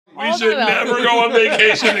We should never go on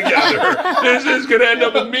vacation together. This is going to end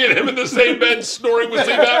up with me and him in the same bed snoring with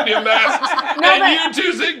sleep apnea masks. And you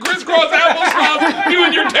two sitting crisscross applesauce, you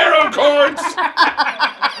and your tarot cards.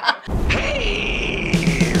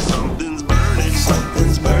 Hey, something's burning,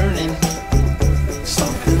 something's burning,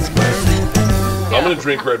 something's burning. I'm going to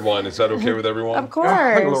drink red wine. Is that okay with everyone? Of course.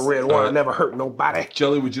 I think a little red wine never hurt nobody.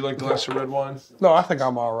 Jelly, would you like a glass of red wine? No, I think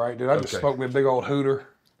I'm all right, dude. I just smoked me a big old hooter.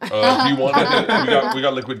 Do you want it? We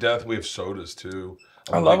got Liquid Death. We have sodas too.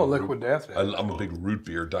 I love a Liquid Death. I'm a big root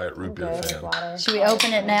beer, diet root beer fan. Should we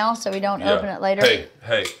open it now so we don't open it later?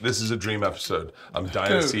 Hey, this is a dream episode. I'm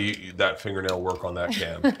dying to see that fingernail work on that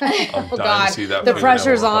can. I'm Oh dying God, to see that the fingernail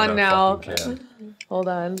pressure's work on now. Can. Hold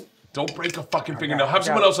on. Don't break a fucking fingernail. Have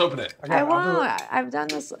someone else open it. I won't. I've done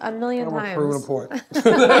this a million times. We're proving a point.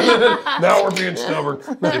 Now we're being stubborn.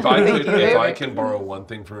 If I can borrow one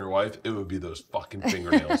thing from your wife, it would be those fucking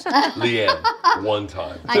fingernails. LeeAnn, one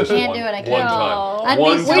time. I can't do it. I can't. One time.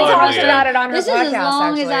 We We talked about it on her This is podcast, as long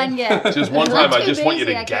actually. as I can get. Just one time, I just want you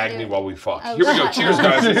busy, to I gag can't me do it. while we fuck. Here we go. Cheers,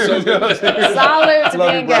 guys. It's so good. Salute to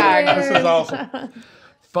Love being you, brother. gagged. This is awesome.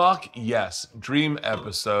 Fuck yes. Dream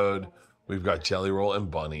episode. We've got Jelly Roll and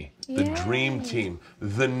Bunnie, the dream team,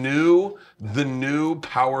 the new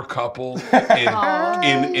power couple in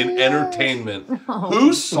entertainment.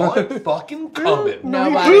 Who saw it fucking coming?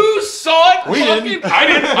 Nobody. Who saw it? We didn't.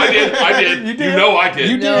 I did. You did. You know I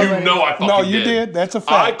did. You did. You know I fucking did. No, you did. That's a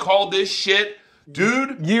I fact. called this shit,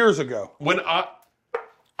 dude. Years ago. When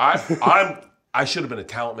I should have been a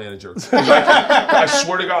talent manager. I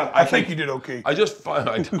swear to God, I think you did okay. I'm doing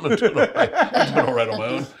all right. I'm doing all right on my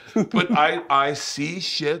own. But I see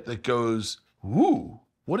shit that goes, woo,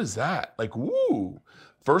 what is that? Like, woo.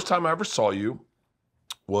 First time I ever saw you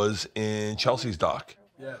was in Chelsea's doc.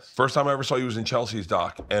 Yes. First time I ever saw you was in Chelsea's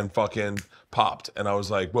doc and fucking popped. And I was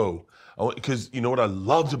like, whoa. Because you know what I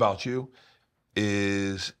loved about you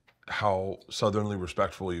is how southernly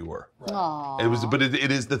respectful you were. Aww. It was, but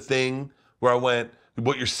it is the thing where I went,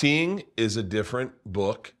 what you're seeing is a different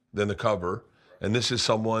book than the cover. And this is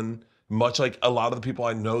someone, much like a lot of the people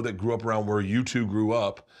I know that grew up around where you two grew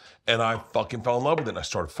up, and I fucking fell in love with it. And I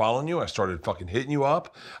started following you. I started fucking hitting you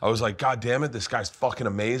up. I was like, God damn it, this guy's fucking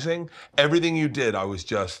amazing. Everything you did, I was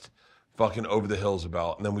just fucking over the hills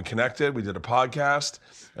about. And then we connected, we did a podcast,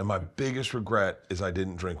 and my biggest regret is I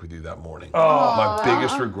didn't drink with you that morning. Oh. My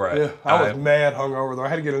biggest regret. Yeah, I was mad hungover though. I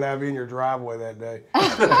had to get an IV in your driveway that day.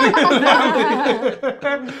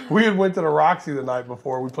 We had went to the Roxy the night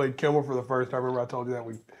before. We played Kimmel for the first time. Remember I told you that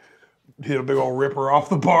we hit a big old ripper off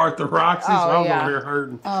the bar at the Roxy, so I was over here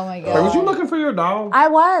hurting. Oh my God. Hey, was you looking for your dog? I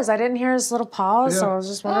was. I didn't hear his little paws, so I was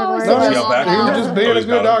just wondering where he so was. he got back? He was just being a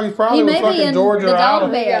good dog. He's probably He with may be fucking in Georgia the or out dog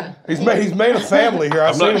of bed. He's made a family here.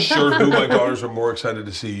 I'm not sure who my daughters are more excited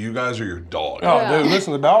to see, you guys or your dog. Oh, dude,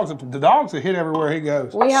 listen, the dogs are hit everywhere he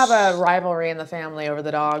goes. We have a rivalry in the family over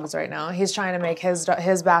the dogs right now. He's trying to make his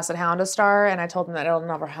Basset Hound a star, and I told him that it'll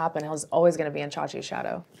never happen. He's always going to be in Chachi's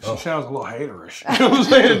shadow. She sounds a little haterish. You know what I'm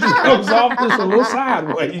saying? It just comes off just a little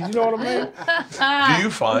sideways. You know what I mean?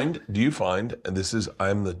 Do you find, and this is,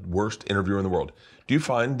 I'm the worst interviewer in the world, do you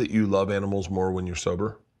find that you love animals more when you're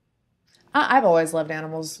sober? I've always loved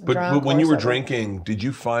animals. But when you were drinking, did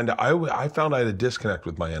you find, I found I had a disconnect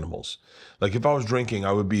with my animals. Like if I was drinking,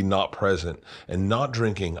 I would be not present. And not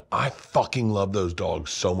drinking, I fucking love those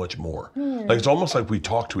dogs so much more. Like it's almost like we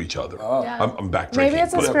talk to each other. I'm back drinking. Maybe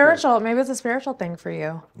it's a spiritual thing for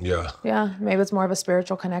you. Yeah. Yeah, maybe it's more of a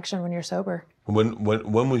spiritual connection when you're sober. When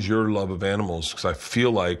was your love of animals? Because I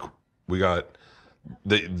feel like we got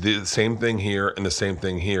the same thing here and the same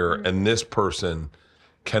thing here, and this person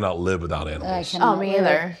cannot live without animals. Me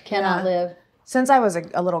either. Cannot live. Since I was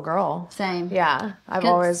a little girl. Same. Yeah, I've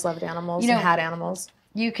always loved animals and had animals.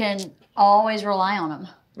 You can always rely on them.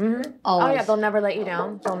 Mm-hmm. Always. Oh yeah, they'll never let you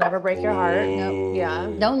down. They'll never break your heart. Nope.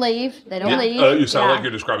 Yeah. Don't leave. They don't leave. You sound like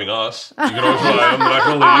you're describing us. You can always rely on them, I'm not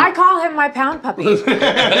gonna leave. I call him my pound puppy.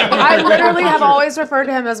 I literally have always referred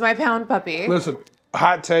to him as my pound puppy. Listen,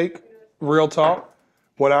 hot take, real talk.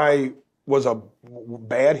 When I was a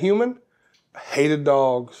bad human, hated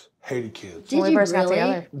dogs, hated kids. Did you first got really?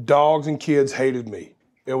 together. Dogs and kids hated me.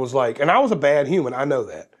 It was like, and I was a bad human, I know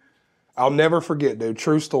that. I'll never forget, dude,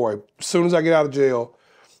 true story. As soon as I get out of jail,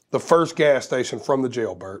 the first gas station from the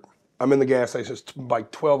jail, Bert, I'm in the gas station, it's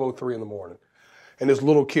like 12:03 in the morning. And this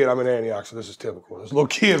little kid, I'm in Antioch, so this is typical. This little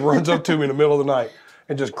kid runs up to me in the middle of the night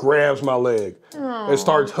and just grabs my leg and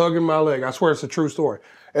starts hugging my leg. I swear it's a true story.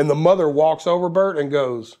 And the mother walks over, Bert, and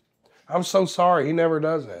goes, I'm so sorry, he never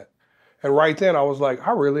does that. And right then I was like,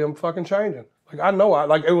 I really am fucking changing. Like, I know,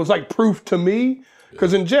 it was like proof to me,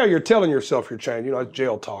 Because in jail, you're telling yourself you're changed. You know, it's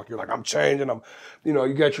jail talk. You're like, I'm changing.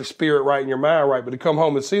 You got your spirit right and your mind right. But to come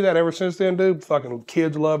home and see that ever since then, dude, fucking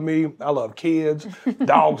kids love me. I love kids.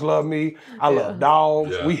 Dogs love me. I love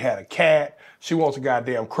dogs. Yeah. We had a cat. She wants a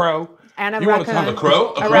goddamn crow. And a You wanna raccoon. talk A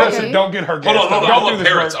crow? A crow? raccoon. Don't get her Hold gas. on. I Don't want do this,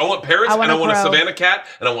 parrots. Bert. I want parrots, I want and I a want a crow. Savannah cat,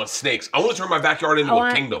 and I want snakes. I want to turn my backyard into I a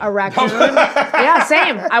want kingdom. a raccoon. Yeah,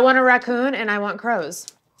 same. I want a raccoon and I want crows.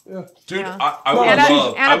 Dude, Yeah. I would And a-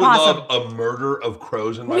 love and a love a murder of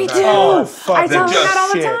crows in my Me backyard. too. Oh, fuck. I tell them just that all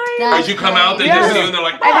the shit. time. As you come out, they Yeah. just see you and they're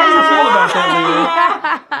like, How do you feel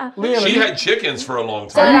about that, Leanne? Leanne, she had chickens for a long are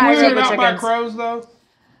time. Yeah, I you grew up weirded with out by chickens. crows, though?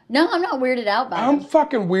 No, I'm not weirded out by I'm them.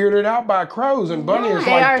 fucking weirded out by crows, and Bunnie is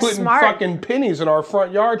They like are putting smart. fucking pennies in our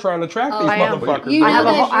front yard trying to track these I am. motherfuckers. You I have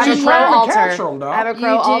a, know I have She's a that- crow trying to altar. capture 'em, dog. I have a crow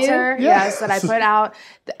You do? altar, Yes. yes, that I put out.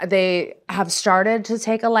 They have started to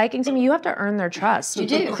take a liking to me. You have to earn their trust. You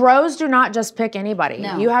do. Crows do not just pick anybody.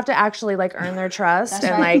 No. You have to actually like earn their trust, That's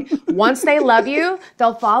and right. like once they love you,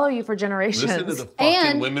 they'll follow you for generations. Listen to the fucking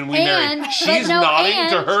And- women we and- married. but She's no, nodding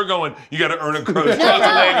to and- her going, you got to earn a crow's trust. And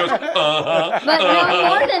Leanne goes, uh-huh. But no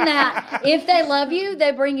more than that. If they love you,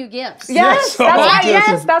 they bring you gifts. Yes, Yes. that's why. This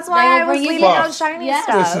Yes, is- that's They why will I was bring you leaving gifts. out shiny Yes.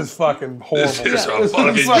 stuff. This is fucking horrible. This is a This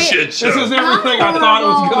fucking like- shit show. This is everything I thought it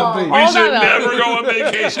was going to be. We Hold should on, though. never go on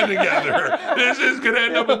vacation together. This is going to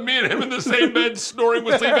end up with me and him in the same bed snoring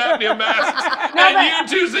with sleep apnea masks. And you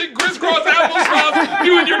two sitting crisscross applesauce,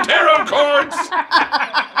 you and your tarot cards.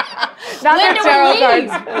 Not When the do tarot we leave?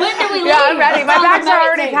 cards. When do we leave? Yeah, I'm ready. My On the bags are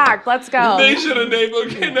already night. packed. Let's go. They should have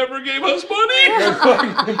never gave us money.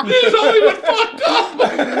 This is Hollywood fucked up.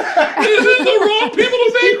 This is the wrong people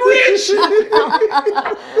to make rich.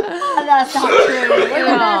 That's not true. We're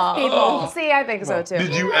the best people. See, I think so too.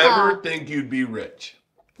 Did you ever think you'd be rich?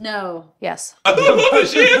 No. Yes. I love that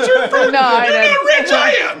she answered first. No, I You're didn't. not rich, I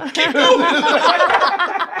am. Keep going.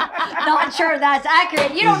 Not sure that's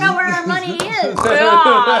accurate. You don't know where our money is. Yeah.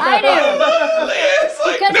 I do. It's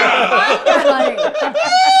like, Because nah. I find our money.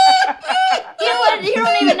 You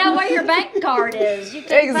don't even know where your bank card is. You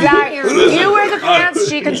can't find your- Exactly. You wear the pants,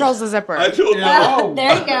 she controls the zipper. I told you. Oh.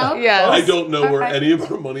 There you go. Yes. I don't know where any of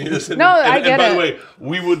her money is. And, No, I get and by it. the way,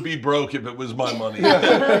 we would be broke if it was my money.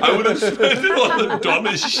 I would have spent it on the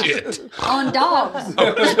dumbest shit. On dogs. I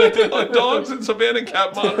would have spent it on dogs and Savannah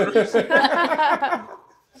cat monitors.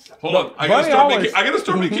 Hold on, I gotta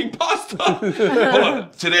start making pasta. Hold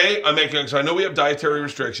on. Today I'm making, so I know we have dietary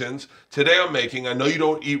restrictions. Today I'm making, I know you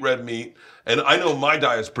don't eat red meat, and I know my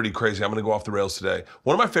diet's pretty crazy. I'm gonna go off the rails today.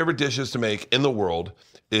 One of my favorite dishes to make in the world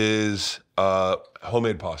is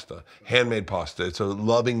homemade pasta, handmade pasta. It's a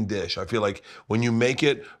loving dish. I feel like when you make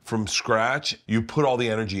it from scratch, you put all the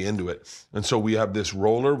energy into it. And so we have this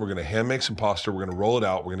roller. We're gonna hand make some pasta. We're gonna roll it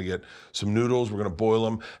out. We're gonna get some noodles. We're gonna boil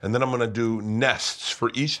them. And then I'm gonna do nests for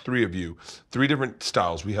each three of you. 3 different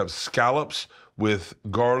styles. We have scallops with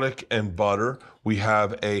garlic and butter. We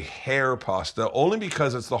have a hair pasta, only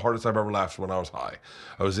because it's the hardest I've ever laughed when I was high.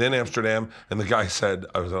 I was in Amsterdam, and the guy said,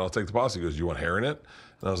 I'll take the pasta. He goes, do you want hair in it?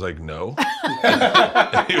 And I was like, no.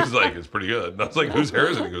 And he was like, it's pretty good. And I was like, whose hair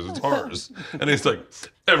is it? He goes, it's ours. And he's like,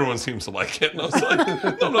 everyone seems to like it. And I was like,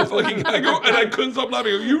 I'm not fucking gonna go. And I couldn't stop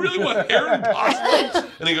laughing. I go, you really want hair in pasta?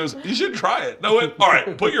 And he goes, you should try it. And I went, all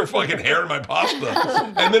right, put your fucking hair in my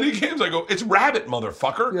pasta. And then he came, so I go, it's rabbit,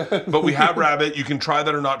 motherfucker. But we have rabbit. You can try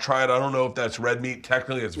that or not try it. I don't know if that's red meat.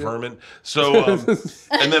 Technically, it's vermin. So,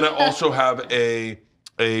 and then I also have a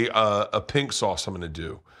pink sauce I'm gonna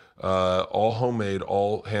do. All homemade,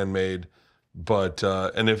 all handmade, but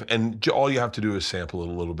and all you have to do is sample it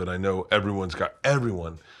a little bit. I know everyone.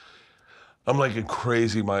 I'm like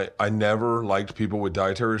crazy. I never liked people with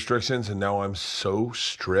dietary restrictions, and now I'm so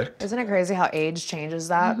strict. Isn't it crazy how age changes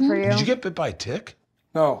that for you? Did you get bit by a tick?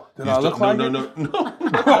 No. Did I look like it? No.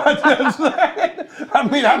 I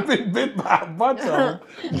mean, I've been bit by a bunch of them.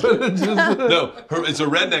 But it's just, No, it's a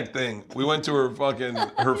redneck thing. We went to her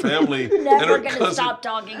family, and Never her gonna cousin. stop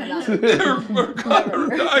talking about it.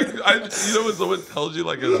 You know when someone tells you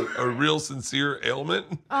like a real sincere ailment?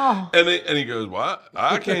 Oh. And he goes, what?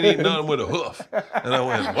 I can't eat nothing with a hoof. And I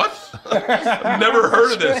went, what? I've never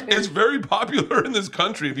heard of this. It's very popular in this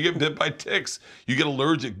country. If you get bit by ticks, you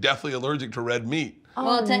get deathly allergic to red meat.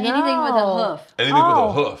 Well, to anything with a hoof. Anything with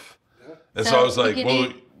a hoof. And so I was you like, could well,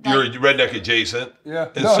 eat, you're like- redneck adjacent. yeah.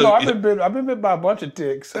 And No, so- I've been bit by a bunch of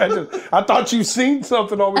ticks. I thought you seen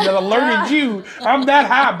something on me that alerted you. I'm that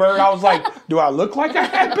high, Bert. I was like, do I look like I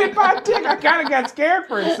got bit by a tick? I kind of got scared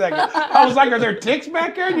for a second. I was like, are there ticks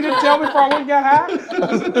back there? You didn't tell me before I went and got high?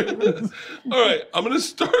 All right, I'm going to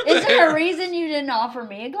start Is there. there a reason you didn't offer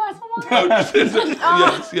me a glass of wine?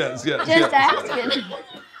 Yes. Just asking.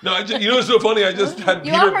 No, you know what's so funny? I just had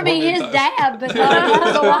You Peter offered me pour his a- dab, but not a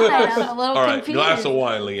glass of wine. I'm a little All right, confused. glass of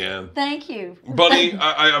wine, LeeAnn. Thank you. Bunnie,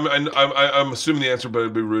 I'm assuming the answer, but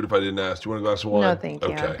it'd be rude if I didn't ask. Do you want a glass of wine? No, thank you.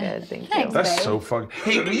 Okay. I'm good. Thank Thanks, you. That's babe. so fucking.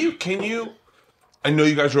 Hey, can you? I know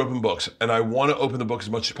you guys are open books, and I want to open the book as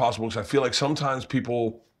much as possible because I feel like sometimes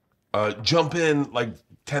people jump in like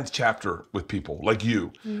 10th chapter with people like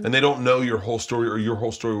you, and they don't know your whole story or your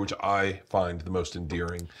whole story, which I find the most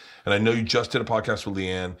endearing. And I know you just did a podcast with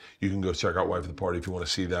LeeAnn. You can go check out Wife of the Party if you want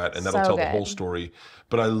to see that, and that'll So tell the good. whole story.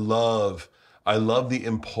 But I love the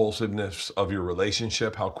impulsiveness of your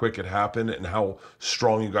relationship, how quick it happened, and how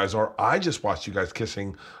strong you guys are. I just watched you guys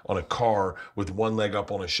kissing on a car with one leg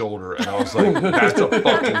up on a shoulder, and I was like, that's a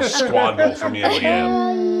fucking squad goal for me and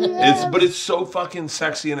LeeAnn. But it's so fucking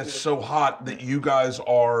sexy and it's so hot that you guys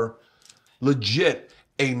are legit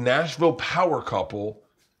a Nashville power couple.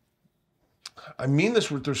 I mean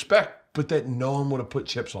this with respect, but that no one would have put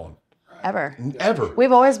chips on. Ever. Ever.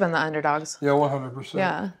 We've always been the underdogs. Yeah, 100%.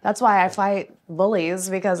 Yeah, that's why I fight bullies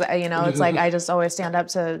because it's like I just always stand up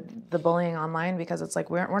to the bullying online because it's like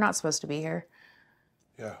we're not supposed to be here.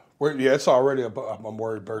 Yeah. It's already I'm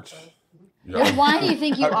worried Bert's. Well, why do you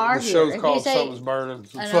think you are The here? show's If you called say, Something's Burning.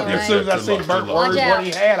 I know, As soon as I Good see luck, Bert good luck. words Watch what he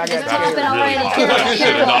had, I It's got topping scared. already. I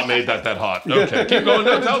should have not made that hot. Okay, keep going.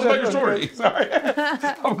 No, tell us about your story. Sorry.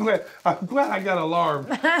 I'm glad I got alarmed.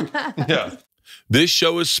 Yeah. This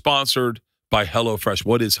show is sponsored by HelloFresh.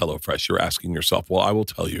 What is HelloFresh? You're asking yourself. Well, I will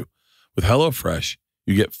tell you. With HelloFresh,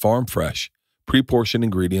 you get farm fresh, pre-portioned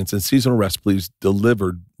ingredients and seasonal recipes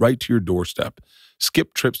delivered right to your doorstep.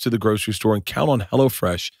 Skip trips to the grocery store and count on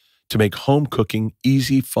HelloFresh to make home cooking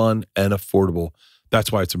easy, fun, and affordable. That's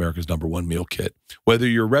why it's America's #1 meal kit. Whether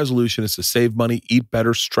your resolution is to save money, eat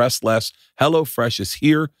better, stress less, HelloFresh is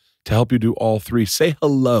here to help you do all three. Say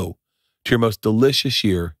hello to your most delicious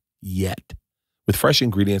year yet. With fresh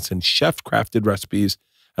ingredients and chef-crafted recipes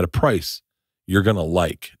at a price you're going to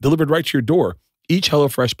like. Delivered right to your door. Each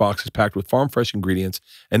HelloFresh box is packed with farm-fresh ingredients,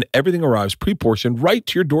 and everything arrives pre-portioned right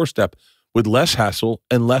to your doorstep with less hassle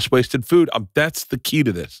and less wasted food. That's the key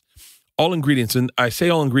to this. All ingredients, and I say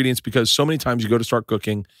all ingredients because so many times you go to start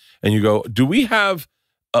cooking and you go, do we have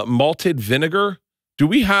malted vinegar? Do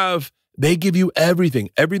we have... They give you everything.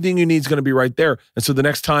 Everything you need is going to be right there. And so the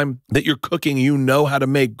next time that you're cooking, you know how to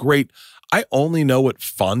make great. I only know what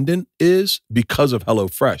fondant is because of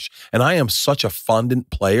HelloFresh. And I am such a fondant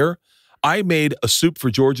player. I made a soup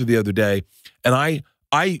for Georgia the other day, and I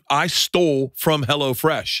stole from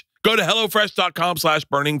HelloFresh. Go to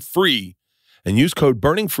HelloFresh.com/burningfree and use code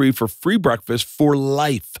BURNINGFREE for free breakfast for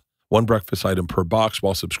life. One breakfast item per box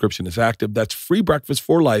while subscription is active. That's free breakfast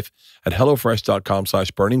for life at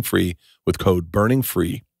HelloFresh.com/burningfree with code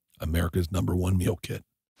BURNINGFREE, America's #1 meal kit.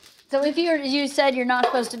 So if you said you're not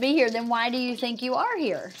supposed to be here, then why do you think you are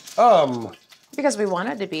here? Because we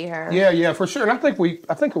wanted to be here. Yeah, for sure. And I think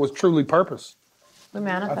it was truly purpose. We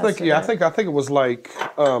manifested I it. think it was like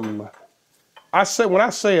when I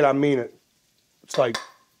say it, I mean it. It's like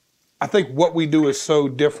I think what we do is so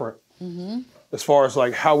different as far as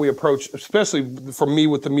like how we approach, especially for me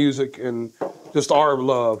with the music and just our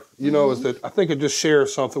love. You know, is that I think it just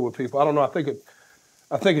shares something with people. I don't know. I think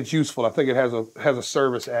it's useful. I think it has a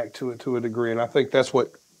service act to it to a degree, and I think that's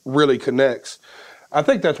what really connects. I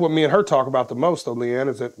think that's what me and her talk about the most, though, LeeAnn,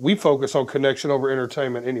 is that we focus on connection over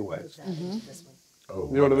entertainment anyways. You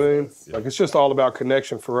know what I mean? Yeah. Like, it's just all about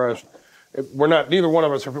connection for us. Neither one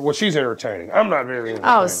of us are, well, she's entertaining. I'm not very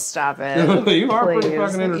entertaining. Oh, stop it. You are pretty Please.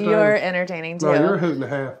 fucking entertaining. You're entertaining too. No, you're a hoot and a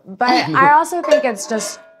half. But I also think it's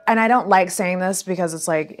just, and I don't like saying this because it's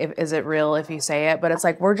like, is it real if you say it? But it's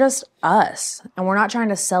like, we're just us, and we're not trying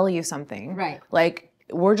to sell you something. Right. Like,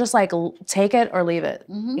 we're just like, take it or leave it.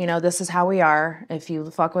 You know, this is how we are. If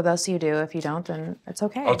you fuck with us, you do. If you don't, then it's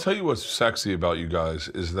okay. I'll tell you what's sexy about you guys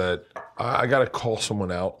is that I got to call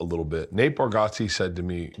someone out a little bit. Nate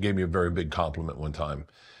Bargatze gave me a very big compliment one time.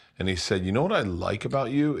 And he said, you know what I like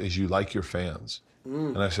about you is you like your fans.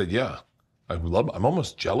 And I said, yeah, I'm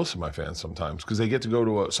almost jealous of my fans sometimes because they get to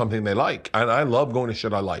go to something they like. And I love going to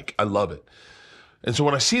shit I like. I love it. And so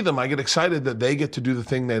when I see them, I get excited that they get to do the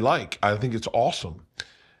thing they like. I think it's awesome.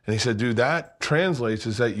 And he said, dude, that translates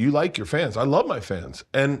is that you like your fans. I love my fans.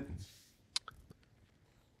 And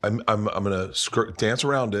I'm going to dance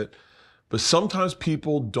around it. But sometimes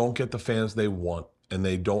people don't get the fans they want, and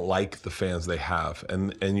they don't like the fans they have.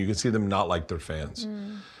 And you can see them not like their fans.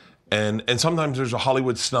 And sometimes there's a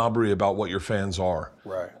Hollywood snobbery about what your fans are.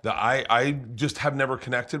 Right. That I just have never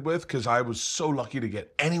connected with because I was so lucky to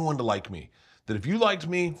get anyone to like me. That if you liked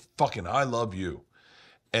me, fucking I love you.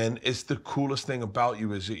 And it's the coolest thing about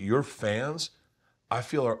you is that your fans I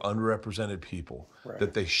feel are underrepresented people.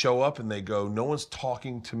 That they show up and they go, no one's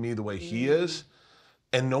talking to me the way he is,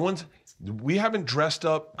 and we haven't dressed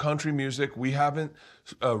up country music. We haven't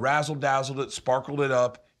razzle-dazzled it, sparkled it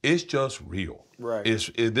up. It's just real. Right.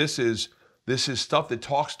 This is stuff that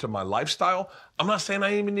talks to my lifestyle. I'm not saying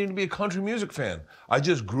I even need to be a country music fan. I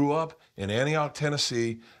just grew up in Antioch,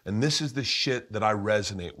 Tennessee, and this is the shit that I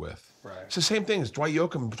resonate with. Right. It's the same thing as Dwight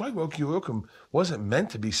Yoakam. Dwight Yoakam wasn't meant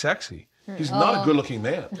to be sexy. He's not a good-looking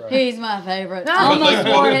man. He's my favorite. No. I almost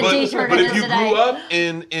wore a t-shirt But of if him you today. grew up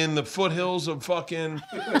in the foothills of fucking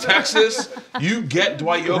Texas, you get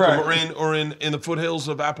Dwight Yoakam, or in the foothills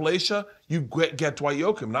of Appalachia, you get Dwight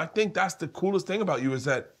Yoakam. And I think that's the coolest thing about you is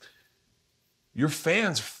that your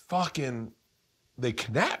fans fucking, they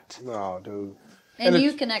connect. No, dude. And you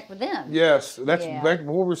it's- connect with them. Yes, that's Yeah.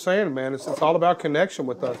 what we're saying, man. It's all about connection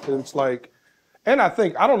with us. And it's like, and I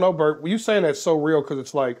think, I don't know, Bert, you saying that's so real because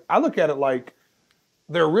it's like, I look at it like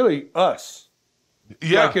they're really us.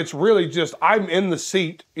 Yeah. Like it's really just, I'm in the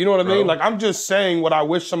seat. You know what I mean? Like I'm just saying what I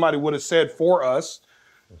wish somebody would have said for us.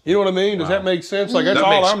 You know what I mean? Does that make sense? Like that's That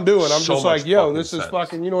all makes I'm doing. I'm so just like, much yo, fucking this is sense.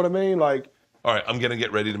 fucking, you know what I mean? Like, All right, I'm gonna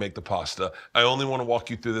get ready to make the pasta. I only want to walk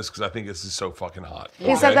you through this because I think this is so fucking hot.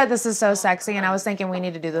 He said that this is so sexy, and I was thinking we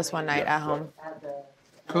need to do this one night at home.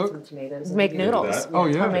 cook? Make noodles. Oh,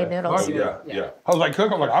 yeah. Homemade noodles. Oh, yeah. I was like,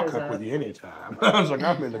 cook? I'm like, I'll cook with you anytime. I was like,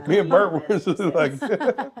 I'm in the, me and Bert were just like,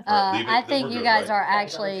 I think you guys are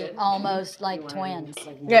actually almost like twins.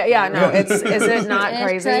 Yeah, no, is it not It's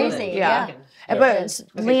crazy? crazy, yeah. But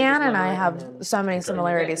LeeAnn and I have so many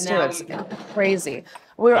similarities too. It's crazy.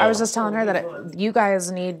 I was just telling her that you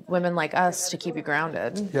guys need women like us to keep you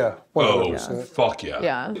grounded. yeah. Oh, 100%. fuck yeah.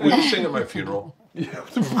 Yeah. Will you sing at my funeral? Oh,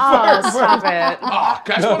 stop it. Ah,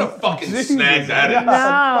 guys want to fucking snag that in.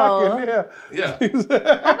 No. Fucking, yeah.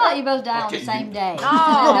 Yeah. How about you both die on the same day?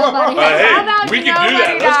 Oh. Nobody Hey, How about we can do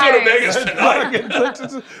that. nobody Let's go to dies? Vegas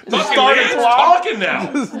tonight. Fucking start a LeeAnn's clock. talking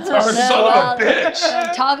now. Son of a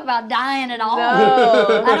bitch. Talk about dying at all.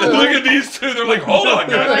 No. I don't Look at these two. They're like, hold on,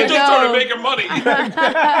 guys. We just started making money.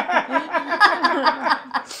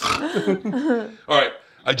 All right.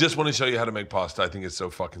 I just want to show you how to make pasta. I think it's so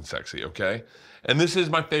fucking sexy, okay? And this is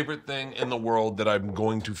my favorite thing in the world that I'm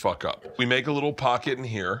going to fuck up. We make a little pocket in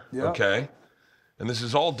here, okay? And this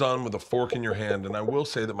is all done with a fork in your hand. And I will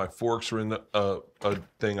say that my forks are in a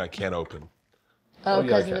thing I can't open. Oh,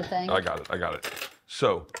 because of the thing. I got it.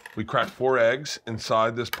 So we crack 4 eggs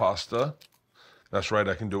inside this pasta. That's right,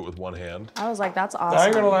 I can do it with one hand. I was like, that's awesome. I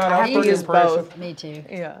ain't gonna lie, I that's have to pretty use impressive. both. Me too.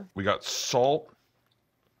 Yeah. We got salt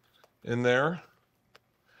in there.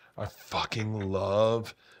 I fucking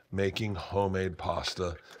love making homemade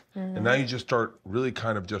pasta. And now you just start really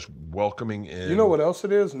kind of just welcoming in. You know what else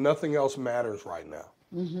it is? Nothing else matters right now.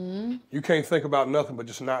 Mm-hmm. You can't think about nothing but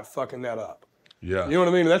just not fucking that up. Yeah. You know what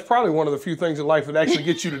I mean? That's probably one of the few things in life that actually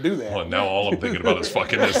gets you to do that. Well, now all I'm thinking about is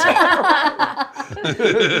fucking this up.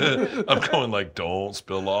 I'm going like, don't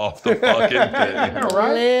spill off the fucking thing. A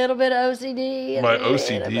little bit of OCD. My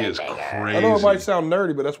OCD is crazy. I know it might sound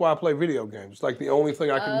nerdy, but that's why I play video games. It's like the only thing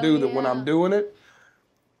I can do that when I'm doing it,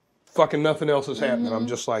 fucking nothing else is happening. I'm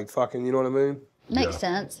just like fucking, you know what I mean? Makes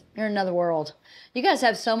sense. You're in another world. You guys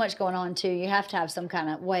have so much going on too. You have to have some kind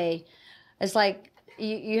of way. It's like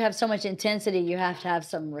you have so much intensity. You have to have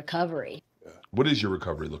some recovery. What does your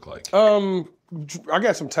recovery look like? I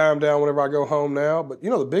got some time down whenever I go home now, but you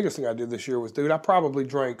know the biggest thing I did this year was, dude, I probably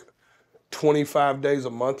drank 25 days a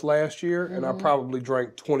month last year, and I probably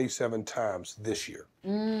drank 27 times this year.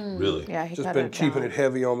 Really? Yeah, he Just cut been it keeping down. it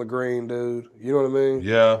heavy on the green, dude. You know what I mean?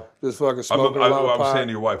 Yeah. Just fucking I smoking a lot of was pot. saying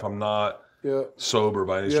to your wife, I'm not Yeah, sober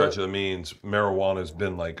by any stretch of the means. Marijuana has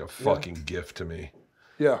been like a fucking gift to me.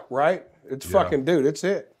 yeah, right? It's fucking, dude, it's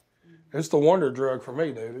it. It's the wonder drug for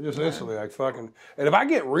me, dude. It just instantly like fucking, and if I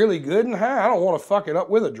get really good and high, I don't want to fuck it up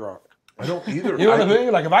with a drunk. I don't either. You know what I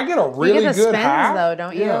mean? Like if I get a You really get the good spins high, though,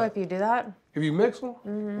 don't you? Yeah. If you do that. If you mix them,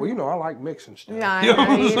 well, you know I like mixing stuff. Yeah, I you know what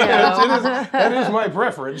know, I'm you saying? know. That is my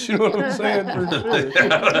preference. You know what I'm saying?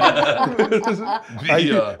 For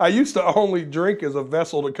sure. I used to only drink as a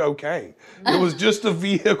vessel to cocaine. It was just a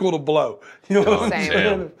vehicle to blow. You know what I'm Same.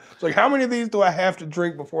 saying? It's like, how many of these do I have to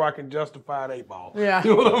drink before I can justify an 8-ball? Yeah. You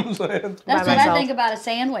know what I'm saying? That's what I myself. think about a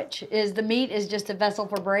sandwich. Is the meat is just a vessel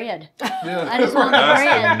for bread. Yeah. I just want the That's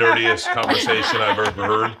bread. the nerdiest conversation I've ever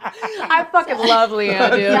heard. I fucking love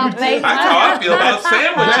LeeAnn, dude. Y'all make That's how I feel about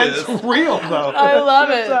sandwiches. That's real, though. I love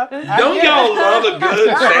it. Don't y'all love a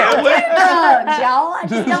good sandwich? drugs, y'all. I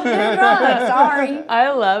just don't do drugs. Sorry.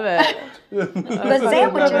 I love it. But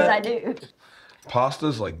sandwiches, I do.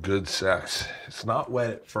 Pasta's like good sex. It's not wet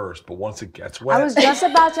at first, but once it gets wet, I was just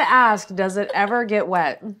about to ask, does it ever get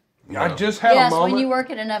wet? I just had a Yes, moment. when you work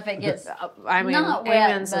it enough, it gets I mean, not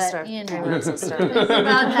amen, wet, sister. but, you know. Amen, sister. It's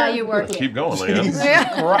about how you work Keep it. going, LeeAnn.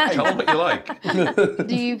 Yeah. Right. Tell them what you like.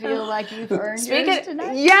 Do you feel like you've earned yours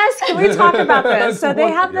tonight? Yes, can we talk about this? So they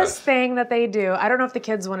What- have this Yes. thing that they do. I don't know if the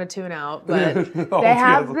kids want to tune out, but Oh, they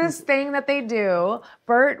have yeah. this thing that they do.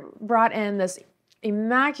 Bert brought in this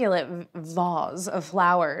immaculate vase of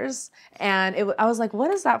flowers, and I was like,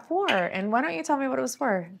 "What is that for?" And why don't you tell me what it was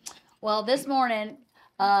for? Well, this morning,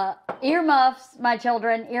 earmuffs, my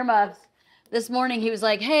children, earmuffs. This morning he was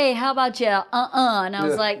like, "Hey, how about you? And I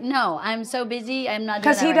was like, "No, I'm so busy. I'm not doing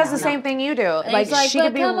Because that he right does now, the no." same thing you do. And Like he's like, she "But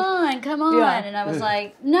could be come on." Yeah. And I was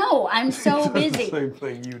like, "No, I'm so busy." Same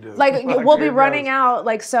thing you do. like we'll be it running does. out,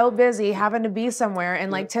 like so busy, having to be somewhere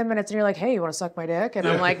in like 10 minutes, and you're like, "Hey, you want to suck my dick?" And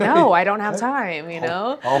I'm like, "No, I don't have time." You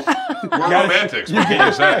know? We're romantics. What can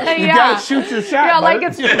you say? You Yeah. gotta shoot your shot. Yeah, like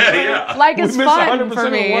Bert. it's like it's miss fun 100% for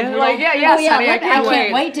of me. the ones we Like don't- yes, Oh, yeah, honey, I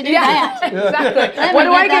can't wait to do Yeah, that. exactly. me What do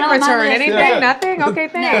get I that get in on my return? list. Anything? Yeah. Nothing? Okay,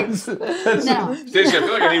 thanks. No. Stacey, I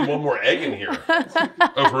feel like I need one more egg in here.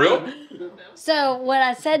 Oh, for real? So what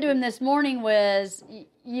I said to him this morning was,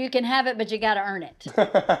 "You can have it, but you got to earn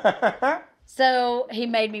it." So he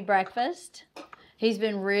made me breakfast. He's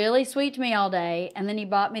been really sweet to me all day, and then he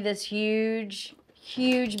bought me this huge,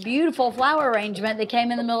 beautiful flower arrangement that came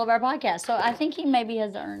in the middle of our podcast. So I think he maybe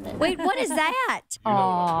has earned it. Wait, what is that?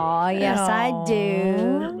 Oh, yes, I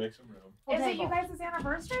do. Make some room. Is it you guys'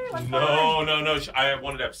 anniversary? What's No. I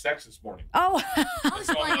wanted to have sex this morning. Oh,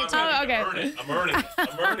 okay. I'm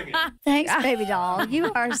earning it. thanks, baby doll.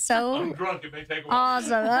 You are so I'm drunk. It may take a while.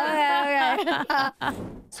 awesome. Okay.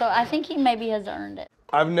 So I think he maybe has earned it.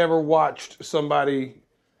 I've never watched somebody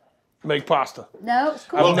make pasta. No, it's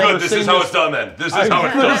cool. Well, I've never good. This seen is how this- it's done then. This is how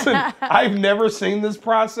it's done. Listen, I've never seen this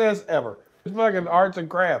process ever. It's fucking arts and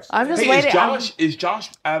crafts. I'm just Hey, waiting. is Josh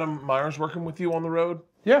Adam Myers working with you on the road?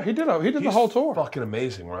 Yeah, he did the whole tour. Fucking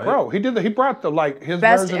amazing, right? Bro, he brought his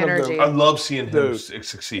Best version energy. I of love seeing him Dude.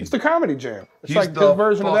 succeed. it's the comedy jam. It's He's like the his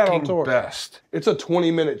version of that on fucking tour. best. It's a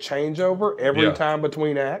 20-minute changeover every Yeah. time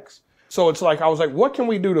between acts. So it's like I was like, what can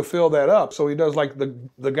we do to fill that up? So he does like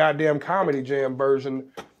the goddamn comedy jam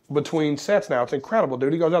version between sets now. It's incredible,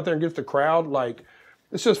 dude. He goes out there and gets the crowd like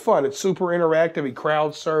it's just fun. It's super interactive. He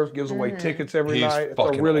crowd surfs, gives away tickets every He's night. It's a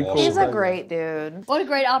fucking really awesome. cool He's a thing. great dude. What a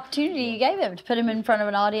great opportunity you gave him to put him in front of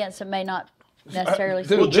an audience that may not necessarily see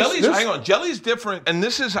dude, Well, him. this- Jelly's, hang on, Jelly's different, and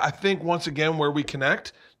this is, I think, once again where we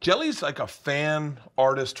connect. Jelly's like a fan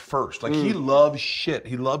artist first. Like he loves shit.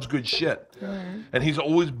 He loves good shit, and he's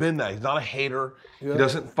always been that. He's not a hater. He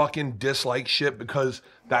doesn't fucking dislike shit because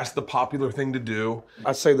that's the popular thing to do.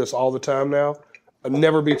 I say this all the time now.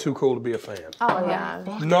 Never be too cool to be a fan. Oh yeah.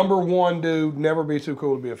 Number one, dude, never be too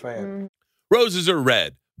cool to be a fan. Roses are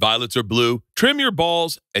red, violets are blue. Trim your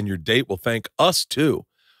balls, and your date will thank us too.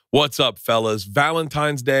 What's up, fellas?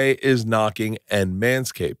 Valentine's Day is knocking, and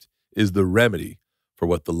Manscaped is the remedy for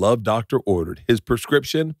what the Love Doctor ordered. His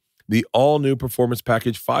prescription, the all-new Performance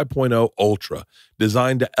Package 5.0 Ultra,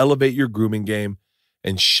 designed to elevate your grooming game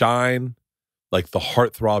and shine like the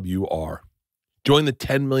heartthrob you are. Join the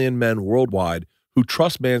 10 million men worldwide who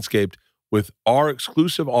trust Manscaped with our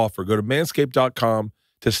exclusive offer. Go to manscaped.com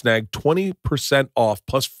to snag 20% off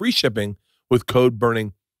plus free shipping with code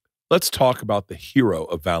BURNING. Let's talk about the hero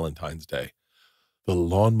of Valentine's Day, the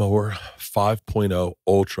Lawnmower 5.0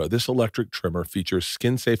 Ultra. This electric trimmer features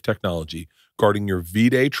skin-safe technology guarding your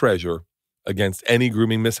V-Day treasure against any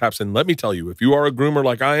grooming mishaps. And let me tell you, if you are a groomer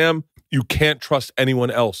like I am, you can't trust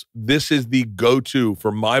anyone else. This is the go-to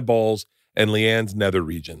for my balls and LeeAnn's nether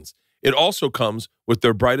regions. It also comes with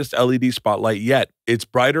their brightest LED spotlight yet. It's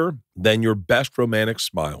brighter than your best romantic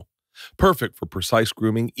smile. Perfect for precise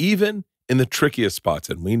grooming, even in the trickiest spots,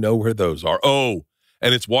 and we know where those are. Oh,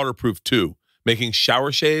 and it's waterproof too, making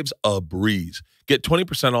shower shaves a breeze. Get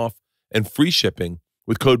 20% off and free shipping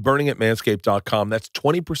with code BURNING at manscaped.com. That's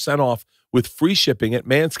 20% off with free shipping at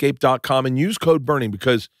manscaped.com, and use code BURNING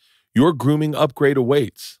because your grooming upgrade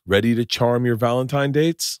awaits. Ready to charm your Valentine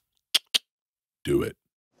dates? Do it.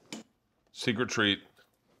 Secret treat.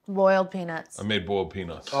 Boiled peanuts. I made boiled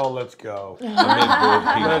peanuts. Oh, let's go. I made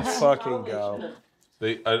boiled peanuts. Let's fucking go.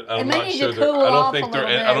 I'm may not need sure to they're. cool I don't off think a they're.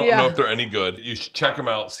 little I don't bit. know if they're any good. You should check them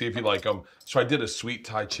out, see if you like them. So I did a sweet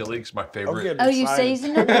Thai chili. It's my favorite. Oh, you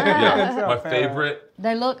seasoned it? Yeah, my favorite.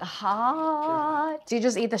 They look hot. Do you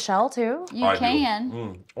just eat the shell too? You I do.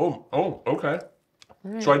 can. Oh, okay.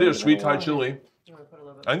 So I did a sweet Thai chili.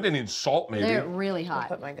 I think they need salt, maybe, They're really hot.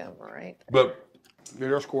 Put my gum right. but Yeah,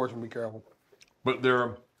 they're scorching. Be careful.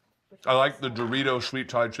 they're. I like the Dorito sweet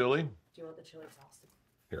Thai chili.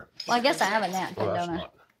 Well, I guess I have a napkin, Oh, that's don't I?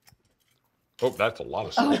 not. Oh, that's a lot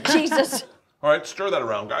of Oh, salt. Jesus. All right, stir that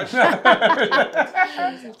around, guys.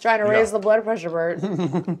 Trying to raise the blood pressure, Bert.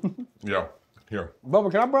 Yeah, here.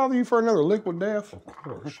 Bubba, can I bother you for another liquid death? Of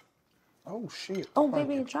course. Oh, shit. Oh,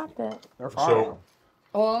 baby, you dropped it. They're fine. So,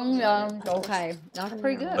 Okay, that's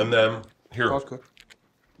pretty good. and then here, That's good.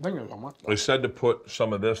 I think it's on my they said to put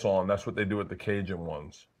some of this on. That's what they do with the Cajun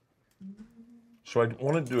ones. So I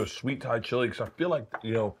want to do a sweet Thai chili because I feel like,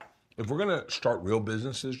 you know, if we're gonna start real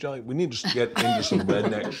businesses, Jelly, we need to get into some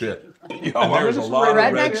redneck shit. And there's a lot of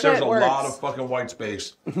redneck there's shit a lot works. of fucking white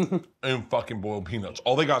space and fucking boiled peanuts.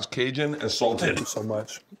 All they got is Cajun and salted. Thank you so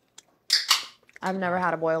much. I've never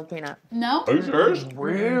had a boiled peanut. No. Are you serious?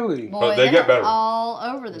 Really? Boy, they get better. all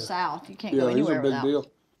over the South. You can't Yeah, go these anywhere are a big without.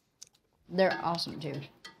 deal. They're awesome too.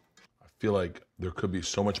 I feel like there could be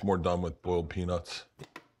so much more done with boiled peanuts.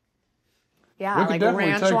 Yeah, We could like definitely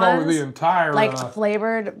ranch take ones. over the entire. Like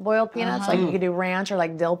flavored boiled peanuts. Like you could do ranch or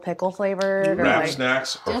like dill pickle flavored. Or Wrap like,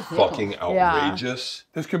 snacks are Dill pickle. fucking outrageous.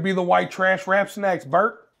 this could be the white trash wrap snacks,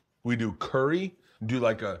 Bert. We do curry, do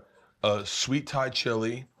like a sweet Thai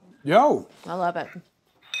chili. Yo, I love it.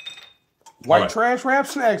 white All right. trash wrap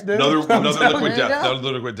snacks, dude. Another liquid you. death.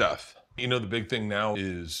 Another liquid death. You know the big thing now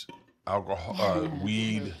is alcohol,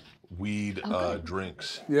 weed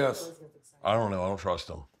drinks. Yes. I don't know. I don't trust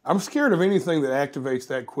them. I'm scared of anything that activates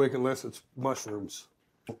that quick unless it's mushrooms.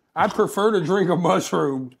 I'd prefer to drink a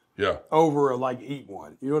mushroom Yeah. over eat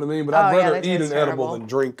one. You know what I mean? But I'd Oh, yeah, rather that eat an tastes edible terrible. than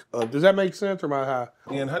drink. Does that make sense or am I high?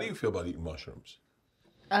 Ian, how do you feel about eating mushrooms?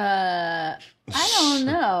 I don't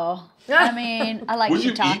know. I mean, I like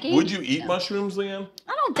shiitake. Would you eat mushrooms, LeeAnn?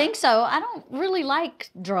 I don't think so. I don't really like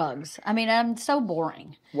drugs. I mean, I'm so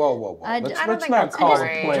boring. Whoa. I Let's don't let's think not that's call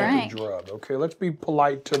great. a plant Drink. a drug, okay? Let's be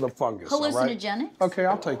polite to the fungus, all right? Hallucinogenics? Okay,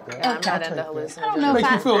 I'll take that. I'm not I'll into take that. hallucinogens. I don't know Makes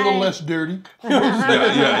if me feel a little I- less dirty.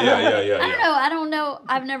 Yeah. I don't know.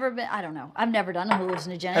 I've never been. I don't know. I've never done a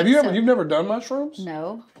hallucinogenic. Have you ever? so- You've never done mushrooms?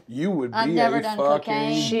 No. You would be I've never a done fucking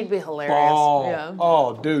cocaine. She'd be hilarious. ball. Yeah.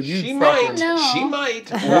 Oh, dude, you She fucking. might. know. She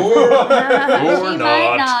might. Or She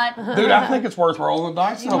might not. not. Dude, I think it's worth rolling the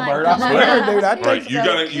dice, though, might Bert. I not. swear, dude. I All right, think you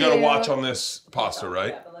so gotta watch cute. on this pasta,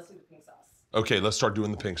 right? But let's do the pink sauce. Okay, let's start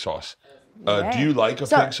doing the pink sauce. Okay. Do you like a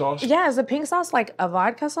So, pink sauce? Yeah, is the pink sauce like a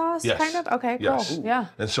vodka sauce, Yes. kind of? Okay, cool. Yes. Yeah.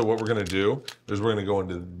 And so what we're gonna do is we're gonna go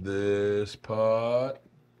into this pot.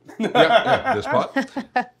 yeah, this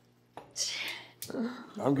pot.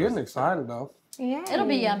 I'm getting excited, though. Yeah. It'll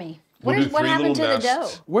be yummy. We'll do What three happened to little the dough?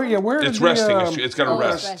 nests. Where It's did resting. the, It's got to Oh, it's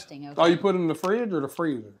rest. resting. Okay. Oh, you put it in the fridge or the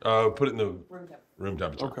freezer? Put it in the room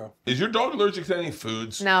temperature. Okay. Is your dog allergic to any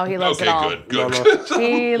foods? No, he loves okay, it all. Good.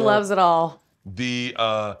 He loves it all. The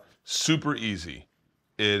super easy.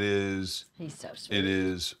 It is. He's so sweet. It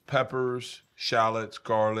is peppers, shallots,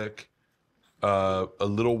 garlic, a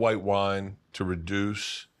little white wine to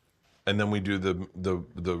reduce, and then we do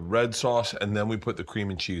the red sauce, and then we put the cream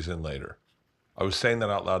and cheese in later. I was saying that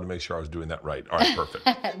out loud to make sure I was doing that right. All right,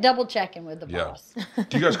 perfect. Double checking with the Yeah. boss.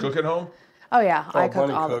 Do you guys cook at home? Oh yeah, I cook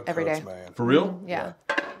Bunnie every day. cooks, man. For real? Yeah.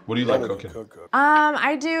 What do you like Bunnie cooking? cook.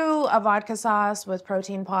 I do a vodka sauce with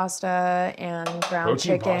protein pasta and ground Protein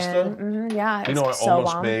chicken. pasta? Yeah, it's You know, I so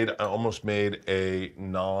almost bomb. made a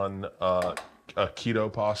non a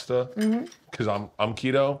keto pasta because I'm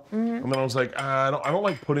keto, and then I was like, I don't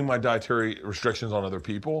like putting my dietary restrictions on other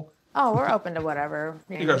people. Oh, we're open to whatever.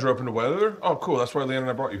 You guys are open to weather? Oh, cool. That's why LeeAnn and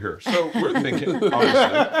I brought you here. So we're thinking,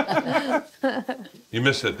 obviously. You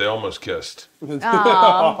missed it. They almost kissed. It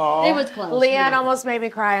was close. LeeAnn almost made me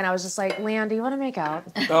cry, and I was just like, LeeAnn, do you want to make out?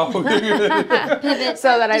 Oh, Pivot.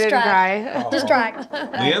 So that I didn't Distract. cry. Distract.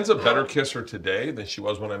 LeeAnn's a better kisser today than she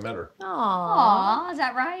was when I met her. Aw, is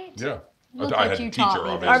that right? Yeah. Look I what had you to teach taught her, me.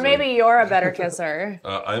 obviously. Or maybe you're a better kisser.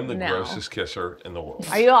 I am the No. grossest kisser in the world.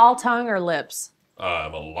 Are you all tongue or lips? I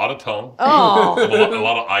have a lot of tongue. Oh, I have a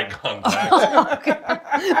lot of eye contact.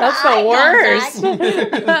 that's the worst.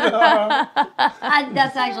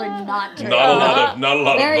 That's actually not true. Not a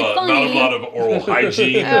lot Very of funny. oral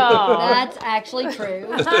hygiene. That's actually true.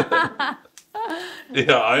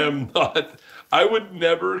 Yeah, I am not. I would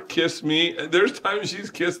never kiss me. There's times she's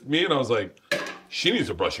kissed me, and I was like, she needs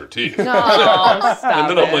to brush her teeth. Oh, stop And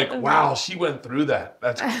then I'm it. like, wow, she went through that.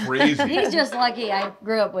 That's crazy. He's just lucky I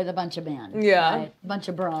grew up with a bunch of men. Yeah. Right? A bunch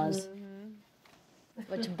of bras.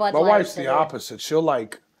 Bunch of Bud my wife's Lights the that are- opposite. She'll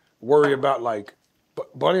worry about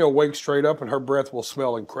Bunnie will wake straight up and her breath will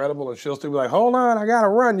smell incredible, and she'll still be like, "Hold on, I gotta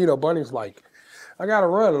run." You know, Bunnie's like, "I gotta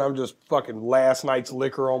run," and I'm just fucking last night's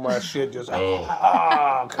liquor on my shit. Just come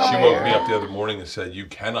She here. woke me up the other morning and said, you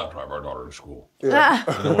cannot drive our daughter to school. Yeah.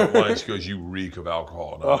 And then when why? She goes, you reek of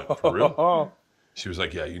alcohol. And I'm like, for real? Oh, She was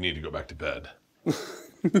like, yeah, you need to go back to bed.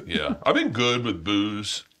 Yeah. I've been good with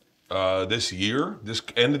booze. This year, this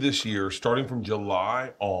end of this year, starting from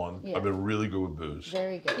July on, Yeah. I've been really good with booze.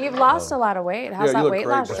 Very good. You've lost a lot of weight. How's Yeah, you that look weight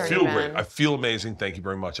great, loss Bert. I journey feel been? great. I feel amazing. Thank you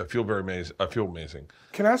very much. I feel very amazing. I feel amazing.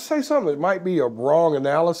 Can I say something? It might be a wrong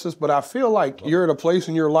analysis, but I feel like you're at a place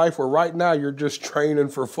in your life where right now you're just training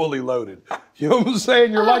for fully loaded. You know what I'm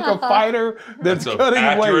saying? You're like a fighter that's That's an cutting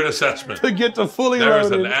accurate weight assessment. to get to fully There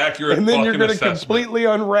is loaded. an accurate and then you're fucking gonna assessment. completely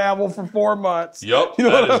unravel for 4 months. Yup, You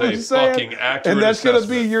know that what is I'm a saying? fucking accurate And that's gonna be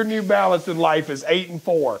assessment. your new balance in life is 8 and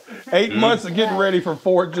 4. 8 months of getting ready for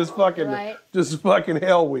 4, just fucking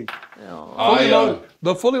hell week.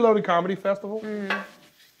 The Fully Loaded Comedy Festival.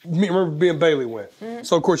 Me remember being Bailey went.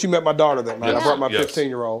 So of course you met my daughter that night. Yes. I brought my Yes.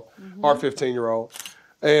 15-year-old, our 15-year-old,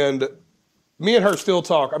 and me and her still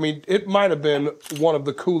talk. I mean, it might have been one of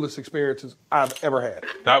the coolest experiences I've ever had.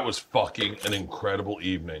 That was fucking an incredible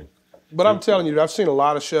evening. But I'm telling you, I've seen a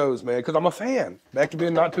lot of shows, man, because I'm a fan. Back to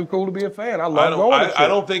being not too cool to be a fan. I love going to I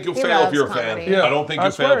don't think you'll He fail if loves you're a comedy. fan. Yeah. I don't think I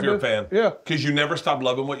you'll fail swear, if you're a dude. fan. Yeah. Because you never stop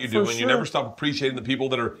loving what you do, and you sure. never stop appreciating the people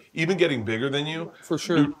that are even getting bigger than you. For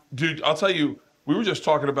sure. Dude, I'll tell you, we were just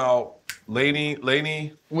talking about Lainey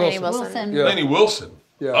Annie Wilson. Wilson. Yeah. Lainey Wilson.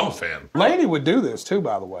 Yeah. I'm a fan. Lainey would do this too,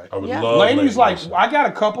 by the way. I would Yeah. love Lainey's Lainey like, Wilson. I got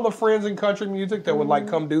a couple of friends in country music that would like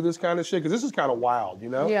come do this kind of shit because this is kind of wild, you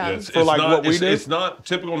know? Yeah. It's, For it's like not, what we it's, do. it's not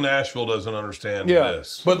typical. Nashville doesn't understand Yeah.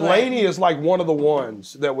 this. But Lainey is like one of the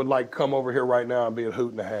ones that would like come over here right now and be a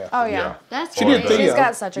hoot and a half. Oh Yeah. yeah. That's She did great. Theo. She's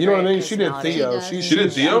got such a You know what I great mean? She did personality. Theo. She does. She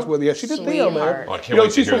did Theo? She did Theo, man. Sweetheart. Oh, I can't You know,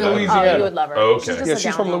 wait she's to hear from that. Louisiana. Oh, you would love her. Oh, okay. She's just Yeah, a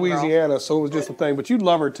she's from down-home girl. Louisiana, so it was just a thing. But you'd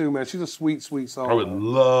love her too, man. She's a sweet, sweet soul. I would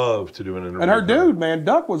love to do an interview. And her with her. dude, man,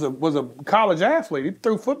 Duck was a college athlete. He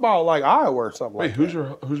threw football at like Iowa or something. Wait, like who's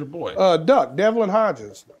her boy? Duck, Devlin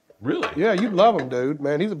Hodges. Really? Yeah, you'd love him, dude.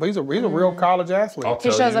 Man, he's a real college athlete. I'll He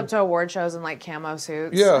tell shows you. up to award shows in like camo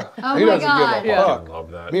suits. Yeah, Oh he my doesn't God. give a I fuck.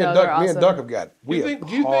 love that. Me and No, Duck, they're awesome. have got Do you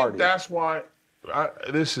think party. that's why?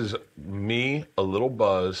 This is me, a little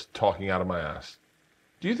buzz, talking out of my ass.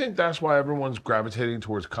 Do you think that's why everyone's gravitating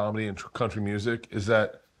towards comedy and country music? Is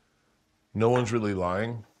that no one's really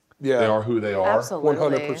lying? Yeah, They are who they are. Absolutely.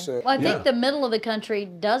 100%. Well, I think the middle of the country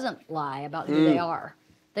doesn't lie about who they are.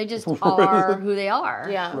 They just are who they are.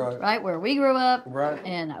 Yeah. Right where we grew up, Right.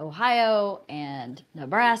 in Ohio and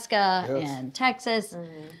Nebraska Yes. and Texas.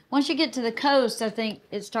 Once you get to the coast, I think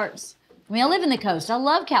it starts. I mean, I live in the coast. I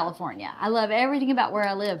love California. I love everything about where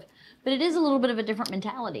I live, but it is a little bit of a different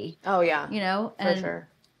mentality. Oh yeah. You know, For and sure.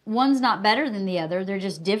 one's not better than the other. They're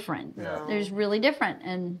just different. They're just really different.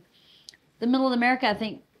 And the middle of America, I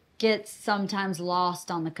think, gets sometimes lost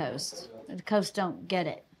on the coast. The coast don't get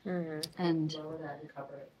it. And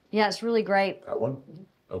yeah, it's really great. That one?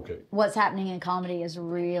 Okay. What's happening in comedy is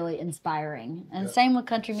really inspiring. And same with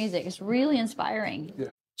country music. It's really inspiring.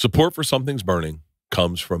 Support for Something's Burning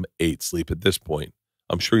comes from 8 Sleep. At this point,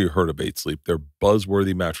 I'm sure you heard of 8 Sleep. Their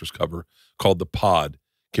buzzworthy mattress cover called the Pod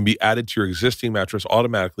can be added to your existing mattress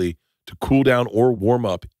automatically to cool down or warm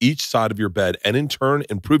up each side of your bed and in turn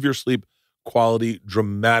improve your sleep quality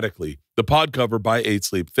dramatically. The Pod cover by 8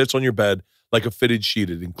 Sleep fits on your bed like a fitted sheet.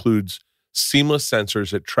 It includes seamless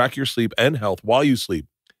sensors that track your sleep and health while you sleep.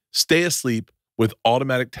 Stay asleep with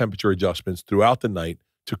automatic temperature adjustments throughout the night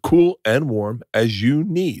to cool and warm as you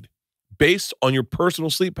need. Based on your personal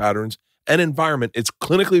sleep patterns and environment, it's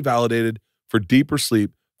clinically validated for deeper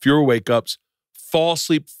sleep, fewer wake-ups, fall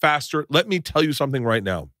asleep faster. Let me tell you something right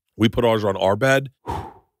now. We put ours on our bed.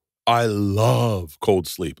 I love cold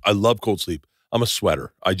sleep. I love cold sleep. I'm a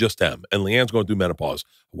sweater. I just am. And LeeAnn's going through menopause.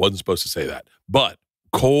 I wasn't supposed to say that. But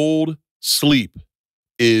cold sleep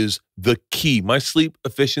is the key. My sleep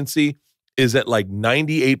efficiency is at like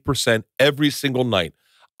 98% every single night.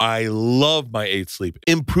 I love my 8 Sleep.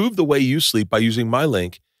 Improve the way you sleep by using my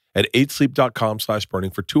link at 8sleep.com/burning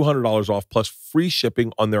for $200 off plus free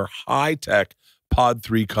shipping on their high-tech Pod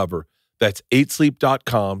 3 cover. That's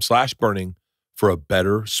 8sleep.com/burning for a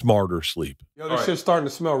better, smarter sleep. Yo, this shit's starting to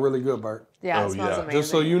smell really good, Bert. Yeah, Oh, it smells yeah. amazing.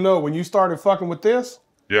 Just so you know, when you started fucking with this,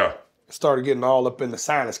 Yeah. it started getting all up in the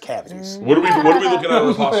sinus cavities. What are we looking at in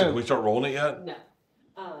the pasta? Can we start rolling it yet? No.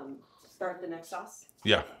 Start the next sauce.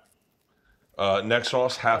 Yeah. Next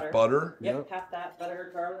sauce, half butter. Yep, half that,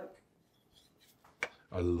 butter, garlic.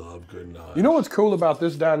 I love good knives. You know what's cool about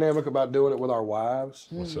this dynamic about doing it with our wives?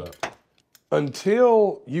 What's that?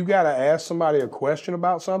 Until you got to ask somebody a question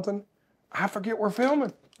about something, I forget we're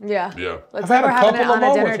filming. Yeah. Yeah. Let's I've had say a we're having couple it of on a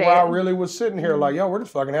dinner moments where I date. really was sitting here like, yo, we're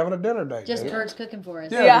just fucking having a dinner date. Just man. Bert's cooking for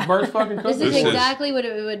us. Yeah, Yeah. Bert's fucking cooking. This is This is- exactly what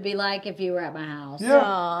it would be like if you were at my house. Yeah,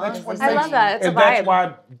 Aw, that's what I makes- love that. It's and a that's vibe.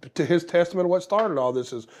 why, to his testament, what started all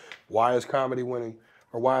this is why is comedy winning?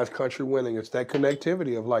 or why is country winning? It's that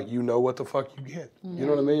connectivity of like, you know what the fuck you get. You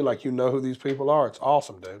know what I mean? Like, you know who these people are. It's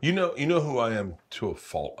awesome, dude. You know who I am to a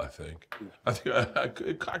fault. I think I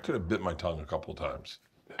could have bit my tongue a couple of times.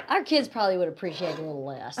 Our kids probably would appreciate a little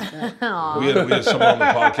less. But We had someone on the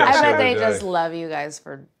podcast. I the bet other they day. just love you guys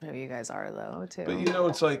for who you guys are, though, too. But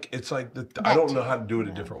it's like I don't know how to do it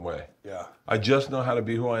a different way. Yeah. I just know how to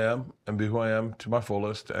be who I am and be who I am to my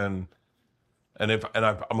fullest. And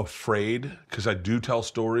I'm afraid, because I do tell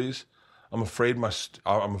stories. I'm afraid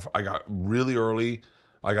I got really early.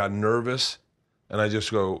 I got nervous, and I just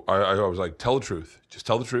go. I was like, tell the truth. Just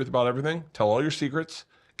tell the truth about everything. Tell all your secrets.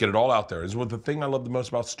 Get it all out there. This is the thing I love the most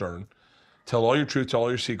about Stern. Tell all your truth. Tell all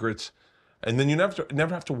your secrets. And then you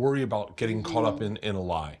never have to worry about getting caught up in a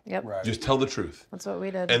lie. Yep. Right. Just tell the truth. That's what we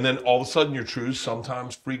did. And then all of a sudden your truths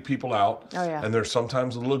sometimes freak people out. Oh, yeah. And they're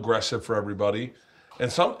sometimes a little aggressive for everybody.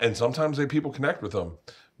 And sometimes people connect with them.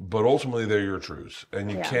 But ultimately they're your truths. And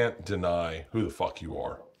you can't deny who the fuck you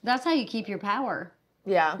are. that's how you keep your power,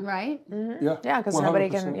 yeah. right? Yeah. Yeah, because nobody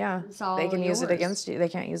can, 100%. It's all they can use it yours. against you. They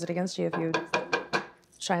can't use it against you if you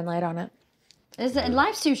shine light on it. And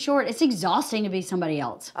life's too short. It's exhausting to be somebody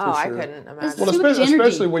else. Oh, I sure. couldn't imagine. It's- Well, Too much energy.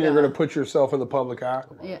 especially when you're going to put yourself in the public eye.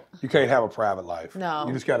 Yeah. You can't have a private life. No.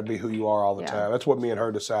 You just got to be who you are all the Yeah. time. That's what me and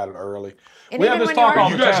her decided early. And We have even this when talk you're-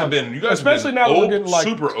 all You the guys time. have been especially now that we're getting like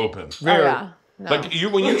super open. Oh, very. yeah. No. Like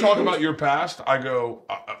when you talk about your past, I go,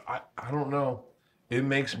 I don't know. It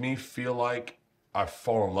makes me feel like I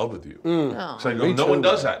fall in love with you. No. So I go, Me no one too.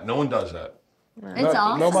 does that. No one does that. It's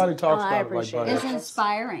awesome. Nobody talks Oh, I about it like appreciate that. It's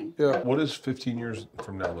inspiring. Yeah. What does 15 years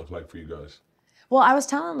from now look like for you guys? Well, I was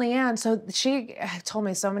telling LeeAnn, so she told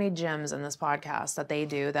me so many gems in this podcast that they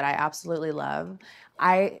do that I absolutely love.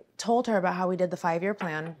 I told her about how we did the 5-year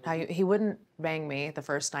plan, how he wouldn't bang me the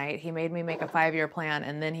first night. He made me make a 5-year plan,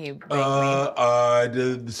 and then he banged me. I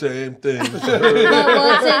did the same thing. But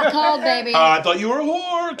what's it called, baby? I thought you were a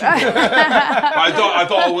whore. I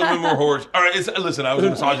thought all women were whores. All right, listen, I was a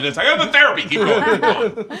misogynist. I got the therapy. Keep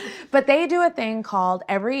going. But they do a thing called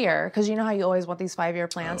every year, because you know how you always want these 5-year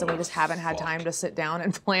plans, and we just haven't had time to sit down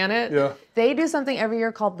and plan it. Yeah. They do something every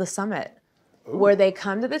year called the Summit, where they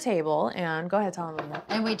come to the table and go ahead, tell them that.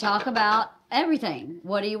 And we talk about everything.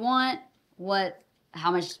 What do you want? How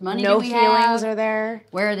much money No do we feelings have? are there.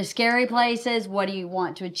 Where are the scary places? What do you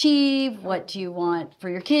want to achieve? What do you want for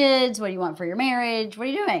your kids? What do you want for your marriage? What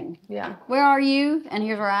are you doing? Yeah. Where are you? And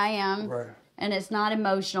here's where I am. Right. And it's not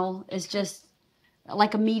emotional. It's just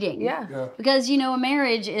like a meeting. Yeah. Yeah. Because, a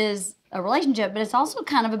marriage is a relationship, but it's also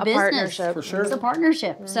kind of a business. Partnership. For sure. It's a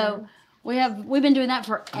partnership. So we've been doing that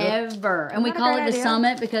forever. And we Not a call bad it the idea.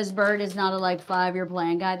 Summit because Bert is not a 5-year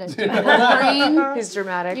plan guy that's too boring. He's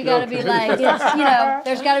dramatic. You gotta be like,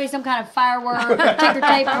 there's gotta be some kind of firework, ticker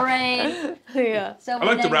tape parade. Yeah. So I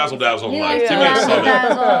like the razzle dazzle He of life. likes Give the me a summit.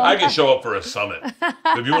 razzle-dazzle. I can show up for a summit.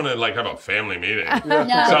 If you want to have a family meeting, No.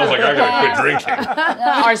 sounds like I gotta quit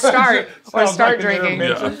drinking. Or start Sounds like an drinking.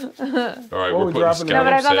 intervention. Yeah. All right, What we're we putting dropping No,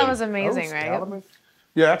 but I scallops thought that in. was amazing, right? Scallops?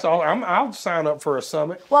 Yeah, that's all. I'll sign up for a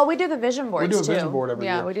summit. Well, we do the vision boards do a too. vision board every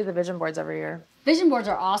yeah, year. we do the vision boards every year. Vision boards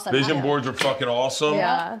are awesome. Vision boards are fucking awesome.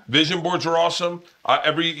 Yeah. Vision boards are awesome.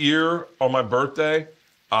 Every year on my birthday,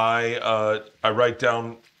 I write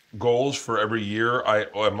down goals for every year.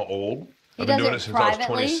 I'm old. He I've been does doing it it since I was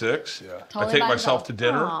privately? 26. Yeah. I Totally take by myself himself. to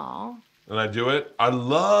dinner Aw. and I do it. I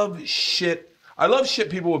love shit. I love shit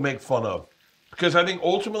people would make fun of. Because I think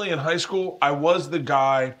ultimately in high school, I was the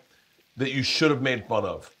guy that you should have made fun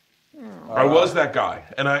of. I was that guy.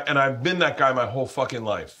 And I've been that guy my whole fucking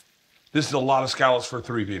life. This is a lot of scallops for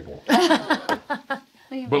 3 people. But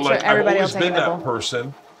like I've everybody always will take been a that nibble.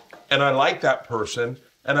 person, and I like that person,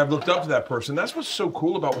 and I've looked up to that person. That's what's so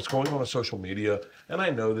cool about what's going on social media. And I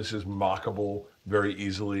know this is mockable very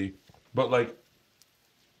easily, but like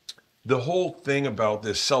the whole thing about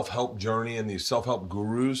this self-help journey and these self-help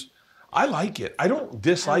gurus, I like it. I don't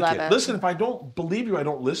dislike love it. it. Listen, if I don't believe you, I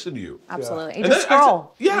don't listen to you. Absolutely. You And just then I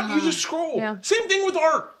scroll. yeah, you just scroll. Yeah. Same thing with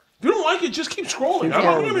art. If you don't like it, just keep scrolling. I'm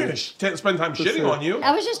not going to spend time shitting sure. on you.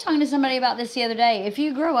 I was just talking to somebody about this the other day. If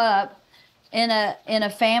you grow up in a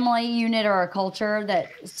family unit or a culture that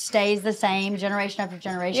stays the same generation after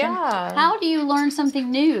generation, Yeah. how do you learn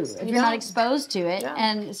something new if you're not don't. exposed to it? Yeah.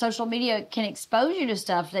 And social media can expose you to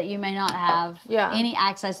stuff that you may not have Yeah. any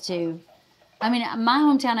access to. I mean, my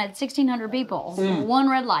hometown had 1,600 people, one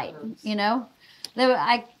red light,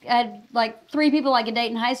 I had like 3 people I could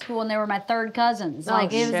date in high school, and they were my third cousins. Oh,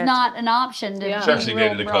 Like, it was shit. not an option to Yeah. She be actually real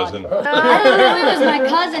dated a broad. cousin. I didn't know he was my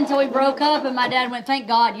cousin until we broke up, and my dad went, "Thank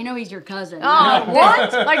God, he's your cousin." Oh,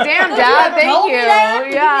 what? Like, damn, Dad, thank Told me that?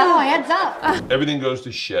 you. Yeah. No, heads up. Everything goes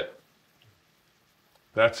to shit.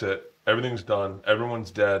 That's it. Everything's done. Everyone's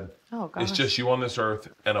dead. Oh, gosh. It's just you on this earth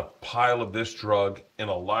and a pile of this drug in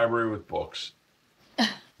a library with books.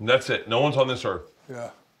 And that's it. No one's on this earth. Yeah.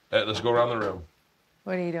 Hey, let's go around the room.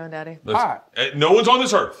 What are you doing, Daddy? Hot. No one's on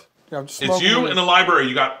this earth. Yeah, I'm just It's smoking you weed. in the library.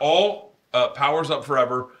 You got all powers up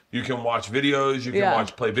forever. You can watch videos. You can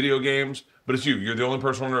play video games. But it's you. You're the only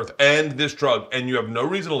person on earth. And this drug. And you have no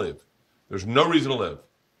reason to live. There's no reason to live.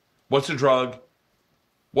 What's the drug?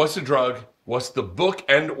 What's the drug? What's the book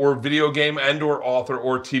and or video game and or author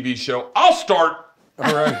or TV show? I'll start.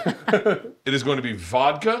 All right. It is going to be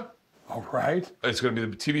vodka. All right. It's going to be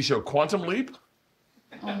the TV show Quantum Leap.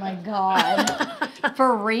 Oh my God.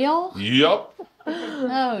 For real? Yep.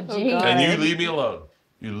 Oh, geez. And you leave me alone.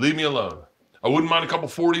 You leave me alone. I wouldn't mind a couple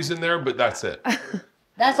 40s in there, but that's it.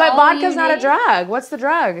 That's But all vodka's you not a need? drug. What's the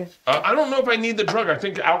drug? I don't know if I need the drug. I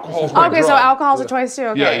think alcohol's my Okay, drug. so alcohol's a choice too.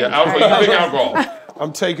 Okay. Yeah, alcohol. You think alcohol.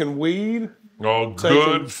 I'm taking weed. Oh,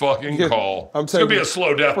 good fucking call. I'm It's going to be taking- a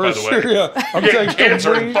slow death, For by the sure, way. yeah. I'm You get taking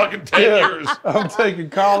cancer in weed. fucking 10 years. I'm taking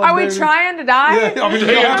Call of Are we Duty. trying to die? Yeah, I'm Hey,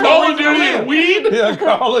 taking Call of Duty and weed? Yeah,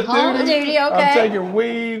 Call of Duty. Call of Duty, I'm okay. taking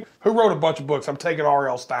weed. Who wrote a bunch of books? I'm taking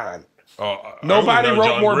R.L. Stein. I Nobody only know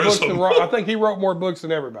wrote John more books Grisham. than I think he wrote more books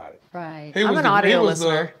than everybody. Right. He I'm was an the- audio he was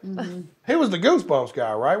listener. He was the Goosebumps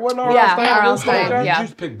guy, right? Wasn't R.L. Yeah, Stein? R.L. Goosebumps Stein, guy? yeah. Did you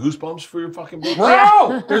just pick Goosebumps for your fucking book?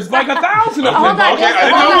 Bro, there's like 1,000 of them. Hold on, Okay, I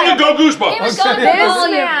didn't know we could go Goosebumps. He was going for This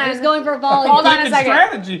volume. man- He was going for volume. Hold on a Thinking second.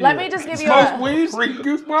 strategy Let here. me just give you Smoke a. weed, read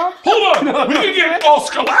Goosebumps. Hold on. We can get all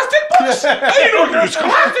scholastic books? I didn't know we could do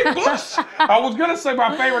scholastic books. I was gonna say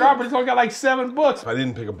my favorite author, but he's only got like 7 books. If I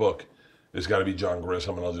didn't pick a book, it's got to be John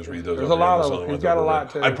Grisham, and I'll just read those. There's over a lot here. of Those them. are the He's ones got a I've lot,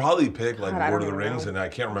 read. too. I'd probably pick like God, I Lord don't of the even Rings, know. and I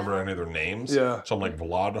can't remember any of their names. Yeah. So I'm like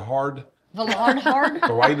Vladhard. Vladhard?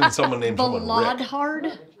 Or why did someone name someone Rick?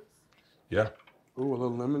 Vladhard? Yeah. Ooh, a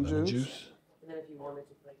little lemon juice. Juice. And then if you wanted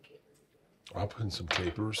to play capers. I'll put in some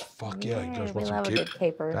capers. Fuck yeah, you guys we want some love a good capers?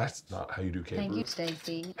 caper. That's not how you do capers. Thank you,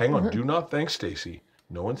 Stacy. Hang on, do not thank Stacy.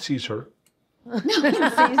 No one sees her.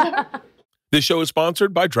 This show is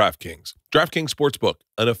sponsored by DraftKings. DraftKings Sportsbook,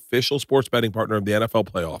 an official sports betting partner of the NFL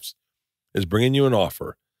playoffs, is bringing you an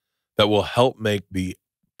offer that will help make the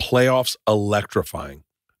playoffs electrifying.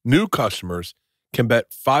 New customers can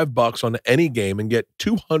bet $5 on any game and get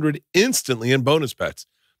 $200 instantly in bonus bets.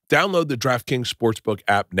 Download the DraftKings Sportsbook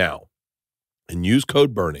app now and use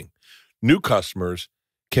code BURNING. New customers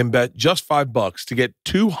can bet just $5 to get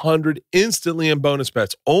 $200 instantly in bonus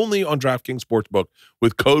bets only on DraftKings Sportsbook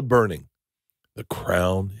with code BURNING. The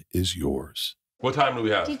crown is yours. What time do we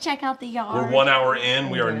have? Did you check out the yard? We're 1 hour in.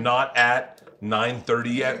 We are not at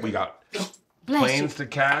 9:30 yet. We got Bless planes to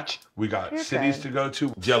catch. We got cities good. to go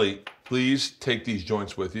to. Jelly, please take these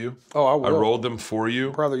joints with you. Oh, I will. I rolled them for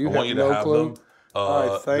you. Brother, you I want have you to no have clue. them. All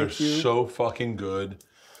right, thank they're you. so fucking good.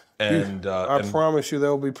 And, I promise you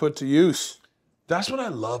they'll be put to use. that's what I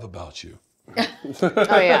love about you.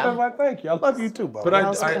 Oh yeah. I'm like, thank you. I love you too, Bo. But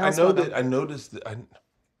else- I what else know want that I noticed that.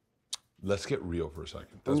 Let's get real for a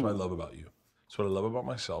second. That's what I love about you. That's what I love about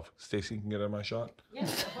myself. Stacy can get on my shot.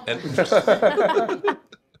 And,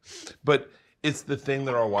 but it's the thing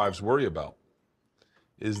that our wives worry about.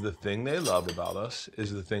 Is the thing they love about us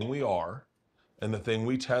is the thing we are, and the thing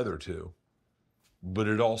we tether to. But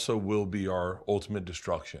it also will be our ultimate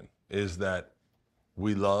destruction. Is that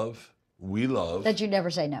we love. That you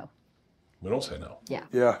never say no. We don't say no. Yeah.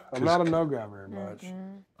 Yeah, I'm not a no guy very much.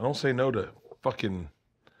 I don't say no to fucking.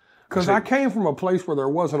 Because I came from a place where there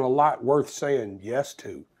wasn't a lot worth saying yes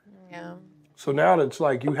to. Yeah. So now that it's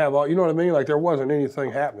like you have all, you know what I mean? Like there wasn't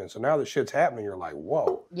anything happening. So now the shit's happening. You're like,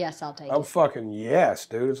 whoa. Yes, I'll take I'm it. fucking yes,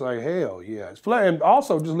 dude. It's like, hell yes. And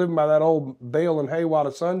also just living by that old bale and hay while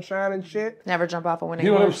the sun's shining shit. Never jump off a winning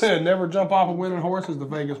You know what I'm horse. saying? Never jump off a winning horse, as the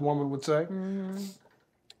Vegas woman would say.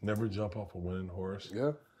 Never jump off a winning horse.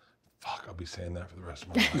 Yeah. Fuck, I'll be saying that for the rest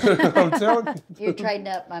of my life. I'm telling you. You're trading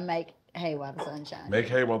up my make hay while the sun shines. Make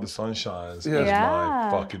hay while the sun shines is Yeah.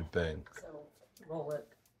 my fucking thing. So roll it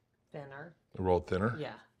thinner. Roll thinner.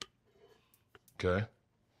 Yeah. Okay.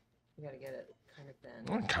 You gotta get it kind of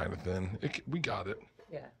thin. I'm kind of thin. We got it.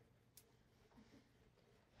 Yeah.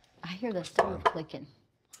 I hear the stove clicking.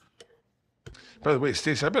 By the way,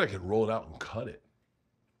 Stacey, I bet I could roll it out and cut it.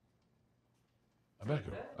 I bet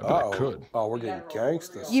I could. Oh, we're getting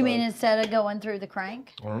gangsters. You mean instead of going through the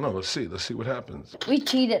crank? I don't know. Let's see. Let's see what happens. We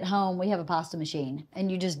cheat at home. We have a pasta machine,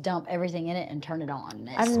 and you just dump everything in it and turn it on.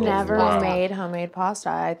 It's I've never pasta. made homemade pasta.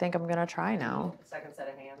 I think I'm gonna try now. Second set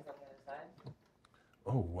of hands on the other side.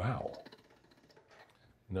 Oh, wow.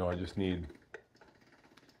 No, I just need.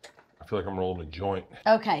 I feel like I'm rolling a joint.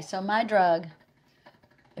 Okay, so my drug,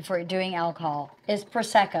 if we're doing alcohol, is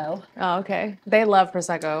Prosecco. Oh, okay. They love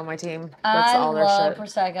Prosecco, my team. That's I all their love shit.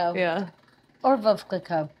 Prosecco. Yeah. Or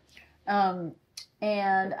vodka. And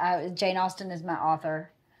Jane Austen is my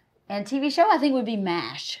author. And TV show, I think, would be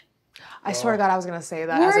MASH. I swear to God, I was gonna say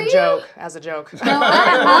that Were as a you? joke. As a joke. No,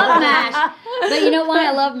 I love MASH. But you know why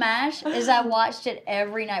I love MASH? Is I watched it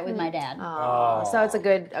every night with my dad. Oh, so it's a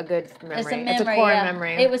good memory. It's a memory. It's a core yeah.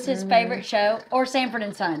 memory. It was his favorite show. Or Sanford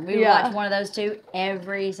and Son. We would Yeah. watch one of those two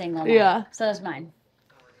every single night. Yeah. So that's mine.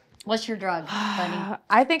 What's your drug, Bunnie?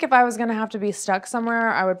 I think if I was gonna have to be stuck somewhere,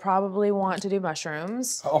 I would probably want to do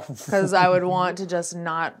mushrooms. Oh, Because I would want to just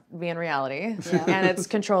not be in reality. And it's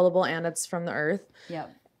controllable and it's from the earth.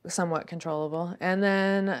 Yep. Somewhat controllable. And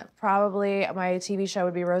then probably my TV show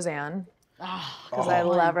would be Roseanne. Because I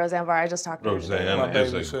love Roseanne Barr. I just talked about Roseanne My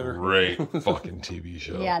is a babysitter. great fucking TV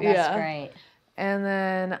show. Yeah, that's Yeah. great. And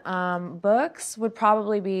then books would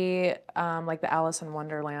probably be like the Alice in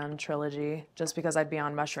Wonderland trilogy, just because I'd be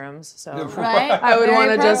on mushrooms. So Right? I would Very want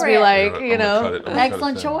to just be appropriate. like, I'm you gonna cut know. it- I'm gonna cut it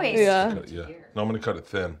Excellent thin. choice. Yeah. Yeah. No, I'm gonna cut it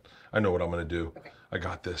thin. I know what I'm gonna do. I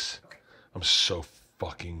got this. I'm so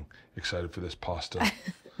fucking excited for this pasta.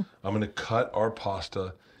 I'm gonna cut our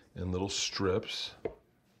pasta in little strips.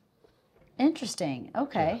 Interesting.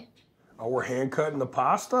 Okay. Oh, we're hand cutting the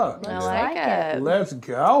pasta. I Looks like like it. Let's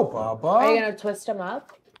go, Papa. Are you going to twist them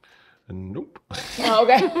up? And nope. Oh,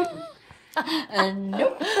 okay.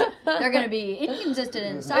 Nope. They're going to be inconsistent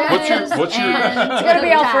in size. What's your- It's going to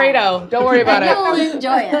be Alfredo. Don't worry about it. You'll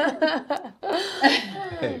enjoy it.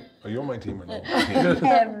 Hey, are you on my team or not?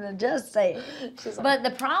 I'm just saying. But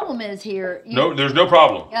the problem is here. No, there's no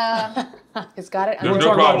problem. It's got it. There's under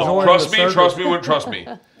no talking about problem. joining Trust the me, circus. trust me, trust me.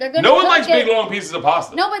 They're gonna No one cook likes it. big long pieces of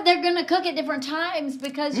pasta. No, but they're going to cook at different times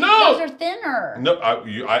because No. those are thinner. No,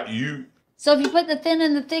 you So if you put the thin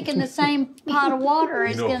and the thick in the same pot of water,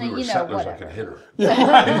 it's know, going if we to, were you know, settlers, I whatever. could hit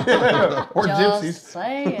her. Or Just gypsies.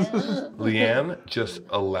 saying. LeeAnn, just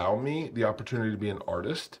allow me the opportunity to be an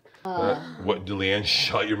artist. What, LeeAnn,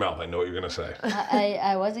 shut your mouth. I know what you're gonna say.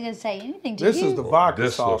 I wasn't going to say anything to This you. is the vodka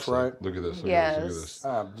This sauce, looks like- right? Look at this. Look at Yes. this. Look at this.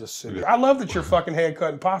 I'm just sitting here. I love that you're fucking hand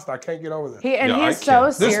cutting pasta. I can't get over that. And Yeah, I he's so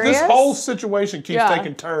can't. serious. This whole situation keeps Yeah.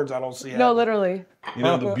 taking turns I don't see No, happening. literally. You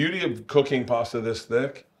know, the beauty of cooking pasta this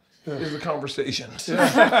thick is the conversations.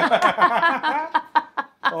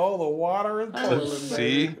 Oh, the water is boiling.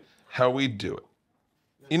 See how we do it.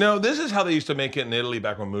 You know, this is how they used to make it in Italy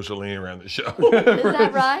back when Mussolini ran the show. Is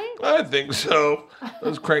that right? I think so.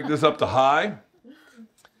 Let's crank this up to high,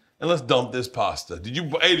 and let's dump this pasta. Did you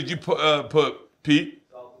put Pete?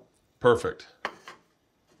 Perfect.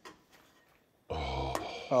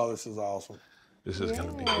 Oh, this is awesome. This is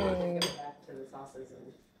gonna be good. Back to the sauces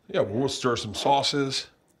and Yeah, we'll stir some sauces.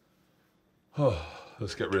 Oh,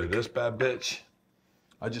 let's get rid of this bad bitch.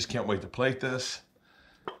 I just can't wait to plate this.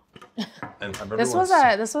 And have This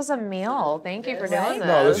was a meal. Thank you for doing this.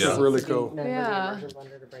 No, this Yeah. is really cool. then Yeah. the immersion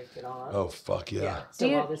blender to break it off. Oh fuck yeah! Yeah. So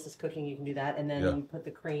Do you- while this is cooking, you can do that, and then Yeah. you put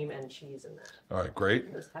the cream and cheese in there. All right, great.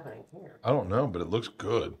 What's happening here? I don't know, but it looks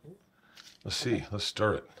good. Let's see. Let's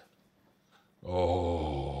stir it.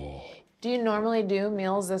 Oh. Do you normally do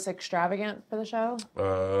meals this extravagant for the show?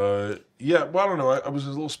 Yeah. Well, I don't know. I was a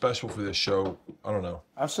little special for this show. I don't know.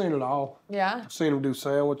 I've seen it all. Yeah. I've seen him do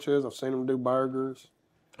sandwiches. I've seen him do burgers.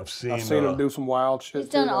 I've seen. I've seen him do some wild shit. He's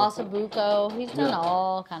done too, though. ossobuco. He's done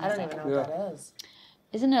all kind I of don't stuff. even know what that is.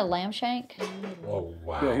 Isn't it a lamb shank? Oh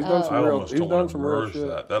wow! Yeah, he's done some I real- almost he's don't done want to some real merge shit.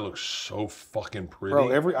 that. That looks so fucking pretty.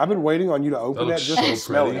 Bro, I've been waiting on you to open that looks just to so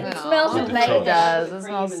smell pretty. it. It smells Look at the amazing. It does. It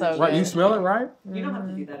smells so Right, good. you smell it, right? You don't have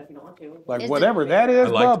to do that if you don't want to. Like Is whatever it- that is,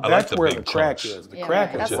 I like- bub, I like that's the where big the crack chunks. is. The Yeah,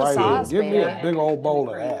 crack that's is the right sauce, here. Give me a baby. big old bowl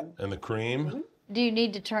of that. And the cream. Do you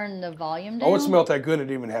need to turn the volume down? Oh, it smelled that good. It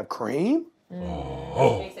didn't even have cream.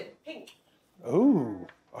 Oh. Makes it pink. Ooh,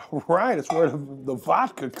 right. It's where the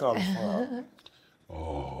vodka comes from.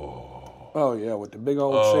 Oh yeah, with the big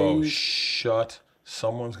old Oh, cheese. shut.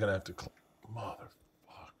 Someone's going to have to... Motherfucker.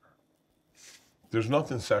 There's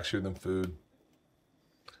nothing sexier than food.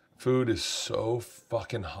 Food is so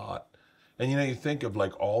fucking hot. And, you know, you think of,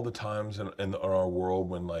 like, all the times in our world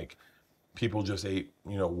when, like, people just ate,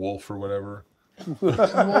 you know, wolf or whatever.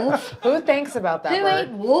 Who thinks about that? Who Bert?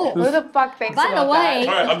 ate wolf? Who the fuck thinks By about the way,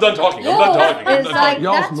 All right, I'm done talking. I'm wolf done talking. I'm is done like, talking.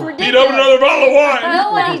 Y'all that's smell- Beat ridiculous. up another bottle of wine.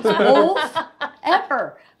 No one eats wolf,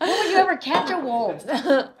 ever. When would you ever catch a wolf?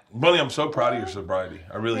 Bunnie, I'm so proud of your sobriety.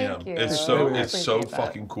 I really Thank am. you. It's I so appreciate that.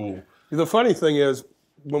 fucking cool. The funny thing is,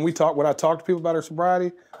 when I talk to people about our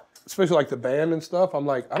sobriety, especially like the band and stuff, I'm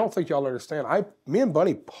like, I don't think y'all understand. Me and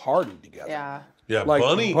Bunnie partied together. Yeah. Yeah, Like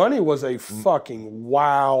Bunnie. Bunnie was a fucking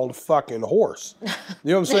wild fucking horse. You know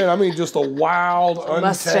what I'm saying? I mean, just a wild,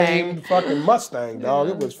 Mustang. untamed fucking Mustang, dog.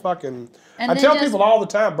 It was fucking. And I then tell just- people all the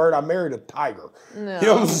time, Bert, I married a tiger. You know what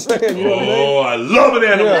I'm saying? You know what I mean? Oh, I love an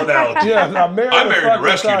animal analogy. Yeah, I married, I married a fucking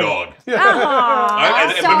rescue tiger. dog. I'm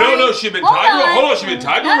But no, sorry. she'd been Hold tied to on. hold on, she'd been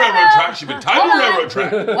tied to a No, no, railroad no. track. She'd been tied to a Hold on. railroad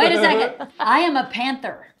track. Wait a second. I am a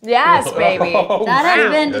panther. Yes, baby. That has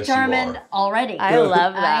been Yes, you determined are. already. I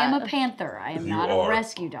love that. I am a panther. I am You not are. a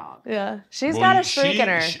rescue dog. Yeah, she's Well, got a streak in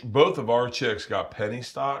her. both of our chicks got penny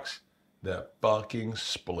stocks that fucking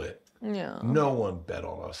split. Yeah. No one bet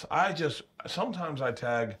on us. Sometimes I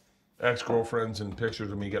tag ex-girlfriends in pictures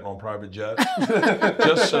of me getting on private jets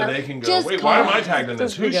just so they can go, Just wait, why am I cause. tagged in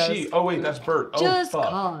this? Just Who's because. she? Oh, wait, that's Bert. Oh, Just fuck.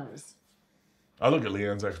 cause. I look at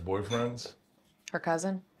LeeAnn's ex-boyfriends. Her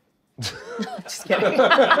cousin. Just kidding.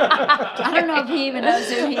 I don't know if he even knows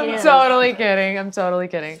who he is. Totally kidding. I'm totally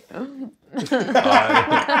kidding.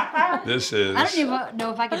 This is... I don't even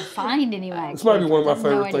know if I can find any wax. This might be one of my I have no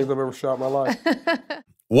favorite idea. things I've ever shot in my life.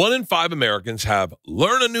 1 in 5 Americans have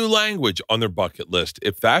learn a new language on their bucket list.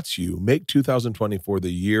 If that's you, make 2024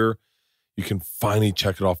 the year you can finally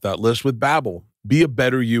check it off that list with Babbel. Be a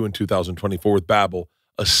better you in 2024 with Babbel,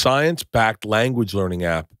 a science-backed language learning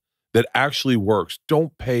app that actually works.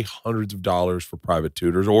 Don't pay hundreds of dollars for private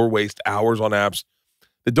tutors or waste hours on apps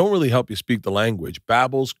that don't really help you speak the language.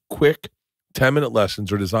 Babbel's quick 10-minute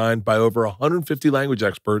lessons are designed by over 150 language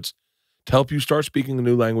experts to help you start speaking a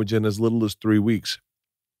new language in as little as 3 weeks.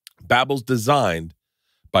 Babbel's designed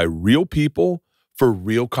by real people for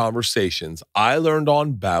real conversations. I learned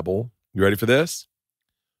on Babbel. You ready for this?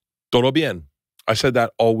 Todo bien. I said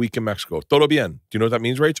that all week in Mexico. Todo bien. Do you know what that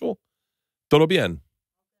means, Rachel? Todo bien.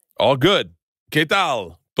 All good. ¿Qué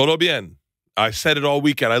tal? Todo bien. I said it all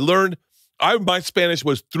weekend. My Spanish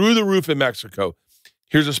was through the roof in Mexico.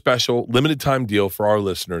 Here's a special limited time deal for our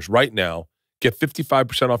listeners right now. Get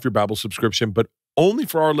 55% off your Babbel subscription, but only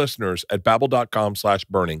for our listeners at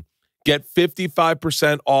babbel.com/burning. Get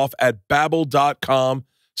 55% off at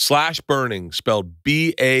babbel.com/burning, spelled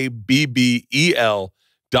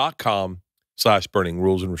BABBEL.com/burning.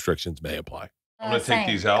 Rules and restrictions may apply. I'm going to take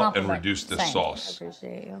these out and reduce this sauce.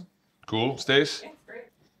 Appreciate you. Cool, Stace?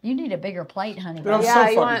 You need a bigger plate, honey. Dude, I'm Yeah, so you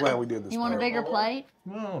fucking want- glad we did this. You want a Bert. bigger plate?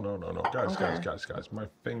 No. Guys. My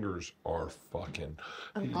fingers are fucking...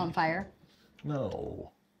 On fire?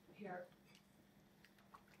 No.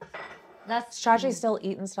 That's Chachi's still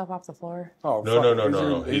eating stuff off the floor. Oh,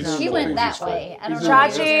 No. fuck. He's- He went that way. I don't He's know. in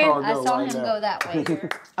his Chachi. car I saw right him now. go that way.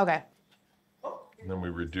 Okay. And then we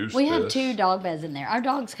reduce We this. have 2 dog beds in there. Our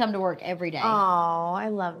dogs come to work every day. Oh, I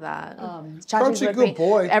love that. Um, Chachi's Crunchy with good me.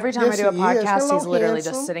 boy. Every time Yes, I do a he is. podcast, Hello, he's literally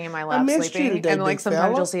handsome. just sitting in my I lap missed you sleeping. today, And like big sometimes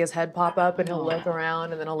fella. you'll see his head pop up and he'll look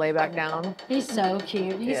around and then he'll lay back down. He's so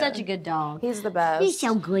cute. He's Yeah. such a good dog. He's the best. He's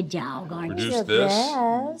so good, dog, aren't you? Reduce this.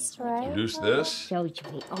 Best, right? Reduce this. So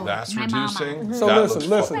sweet. Oh, That's my mama. reducing. So That listen, looks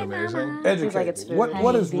listen. fucking amazing. Educate like it's me.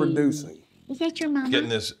 What is food. reducing? Is that your mama? Getting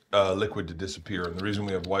this liquid to disappear. And the reason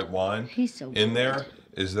we have white wine He's so in there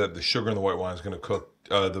is that the sugar in the white wine is going to cook.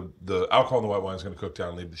 The alcohol in the white wine is going to cook down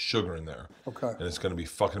and leave the sugar in there. Okay. And it's going to be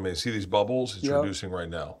fucking amazing. See these bubbles? It's Yep. reducing right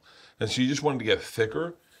now. And so you just want it to get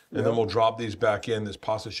thicker, and then we'll drop these back in. This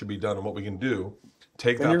pasta should be done. And what we can do,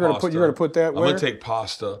 take And that you're gonna pasta. you're gonna put that I'm where? going to take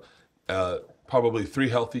pasta, probably 3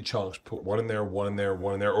 healthy chunks, put one in there, one in there,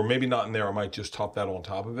 one in there, or maybe not in there. I might just top that on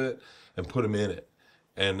top of it and put them in it.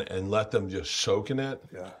 And let them just soak in it.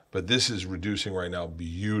 Yeah. But this is reducing right now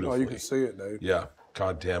beautifully. Oh, you can see it, dude. Yeah.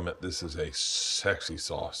 God damn it. This is a sexy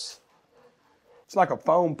sauce. It's like a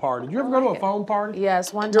foam party. Did you ever go to a foam party?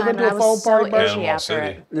 Yes, one You ever time been and to I a phone was so party, Bert? itchy Panama after City.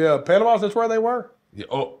 it. Yeah, Panama, that's where they were. Yeah.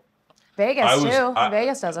 Oh, Vegas I was- too. I-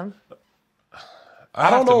 Vegas does them. I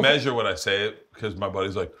have don't to know if- measure when I say it because my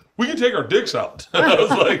buddy's like, we can take our dicks out. I was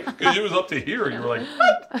like, because it was up to here. You were like,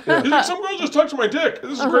 what? He's like, some girl just touched my dick.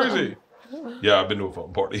 This is crazy. Yeah, I've been to a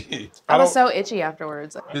phone party. I was so itchy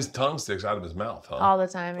afterwards His tongue sticks out of his mouth, huh? all the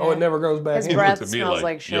time. Oh, yeah. it never goes back His in. breath Looked at me smells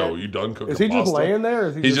like shit. Yo, you done cooking Is he just pasta? laying there? Or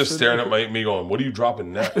is he He's just staring sitting at me going, what are you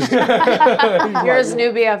dropping next? You're his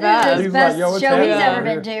new BFF. Best He's like, yo, it's show he's happening ever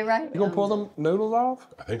over been here. to, right? You gonna pull them noodles off?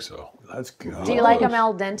 I think so. Let's go. Do you like them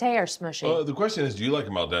al dente or smushy? The question is, do you like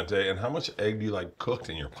them al dente, and how much egg do you like cooked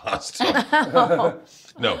in your pasta?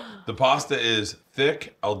 No, the pasta is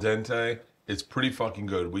thick, al dente. It's pretty fucking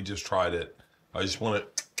good. We just tried it. I just want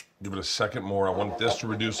to give it a second more. I want this to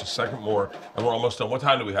reduce a second more, and we're almost done. What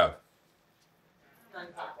time do we have?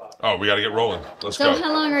 Oh, we got to get rolling. Let's So go.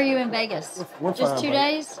 how long are you in Vegas? We're Just fine, 2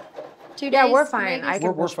 buddy. days? 2 days? Yeah, we're in fine. Vegas? I can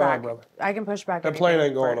We're push fine, back. brother. I can push back. That plane anything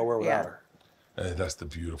ain't going for- nowhere without yeah. her. That's the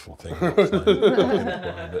beautiful thing. About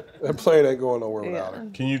flying. That plane ain't going nowhere without her.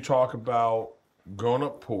 Can you talk about growing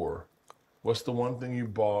up poor, what's the one thing you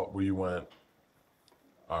bought where you went,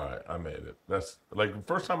 all right, I made it? That's like the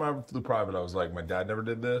first time I ever flew private, I was like, my dad never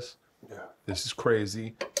did this. Yeah. This is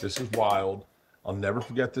crazy. This is wild. I'll never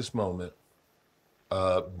forget this moment.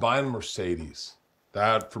 Buying a Mercedes.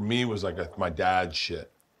 That for me was like my dad's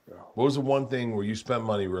shit. Yeah. What was the one thing where you spent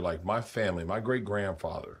money where like my family, my great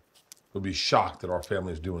grandfather would be shocked that our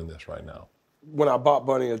family is doing this right now? When I bought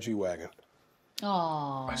Bunnie a G-Wagon.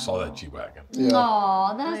 Oh. I saw that G-Wagon. Yeah.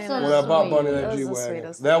 Aw, that's so When I bought sweet. Bunnie that That was the G-Wagon.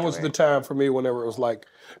 sweetest That thing was ever. the time for me whenever it was like,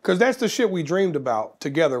 because that's the shit we dreamed about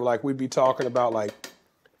together. Like we'd be talking about like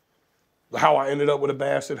how I ended up with a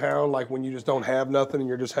basset hound, like when you just don't have nothing and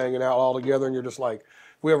you're just hanging out all together and you're just like,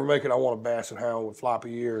 if we ever make it, I want a basset hound with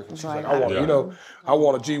floppy ears. And she's like, I want, Yeah. you know, I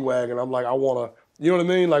want a G-Wagon. I'm like, I want a, you know what I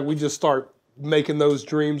mean? Like we just start making those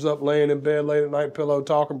dreams up, laying in bed late at night, pillow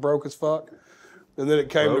talking, broke as fuck. And then it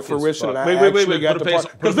came Broke to as fruition, fuck. and I Wait, actually got put the a face-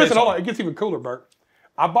 part. put a Because face listen, hold on. on, it gets even cooler, Bert.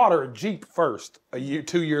 I bought her a Jeep first,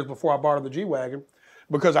 2 years before I bought her the G-Wagon,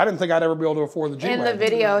 because I didn't think I'd ever be able to afford the In G-Wagon. the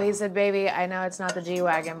video, he said, "Baby, I know it's not the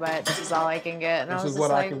G-Wagon, but this is all I can get." And I This was is just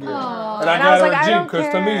what like, I can get. "Aw." And I And got was her like, a "I Jeep don't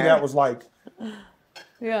because to me care." that was like,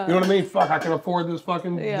 Yeah. you know what I mean? Fuck, I can afford this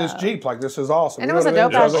fucking this Yeah. Jeep. Like this is awesome. And you it was know a what I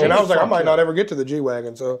mean? dope-ass And I Jeep. was like, I might Fuck not yeah. ever get to the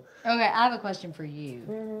G-Wagon. So Okay, I have a question for you,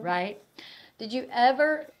 right? Did you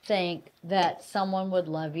ever think that someone would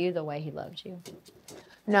love you the way he loved you?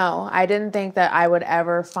 No, I didn't think that I would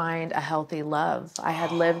ever find a healthy love. I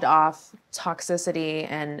had lived off toxicity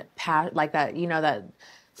and like that, you know,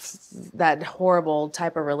 that horrible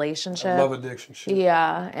type of relationship. love addiction shit.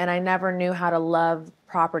 Yeah, and I never knew how to love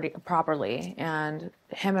properly, and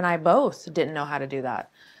him and I both didn't know how to do that.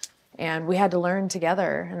 And we had to learn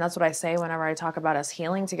together, and that's what I say whenever I talk about us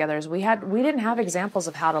healing together. Is we didn't have examples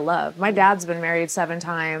of how to love. My dad's been married 7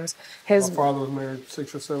 times. My His father was married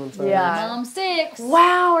 6 or 7 times. Yeah. Mom's 6.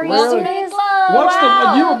 wow, are you Welcome to the serious? club. What's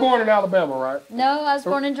Wow. the? You were born in Alabama, right? No, I was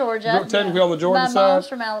born in Georgia. Technically on the Georgia My side? mom's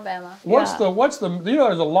from Alabama. What's the? You know,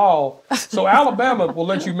 there's a law. So Alabama will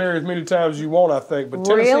let you marry as many times as you want, I think, but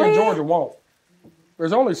Tennessee Really? and Georgia won't.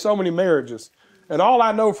 There's only so many marriages, and all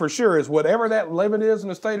I know for sure is whatever that limit is in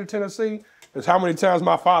the state of Tennessee is how many times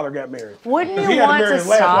my father got married. Wouldn't 'Cause you he had to want marry to his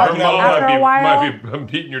last stop wife. Your mom after a while? might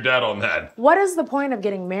be beating your dad on that. What is the point of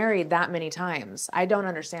getting married that many times? I don't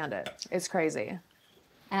understand it. It's crazy.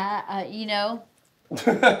 You know,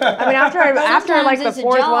 I mean, after like sometimes the it's a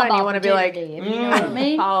 4th job one, you want to be like, opportunity, if you know what I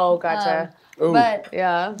mean? oh, gotcha. But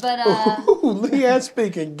Yeah. Ooh, LeeAnn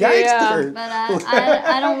speaking gangster. But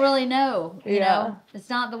I don't really know. You Yeah. know, it's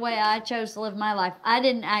not the way I chose to live my life. I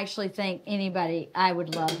didn't actually think I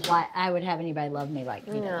would have anybody love me like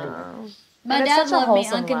he did. My And it's dad such a loved me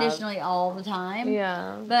wholesome love. unconditionally all the time.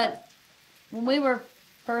 Yeah. But when we were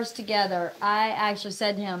first together, I actually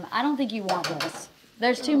said to him, I don't think you want this.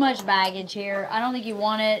 There's too much baggage here. I don't think you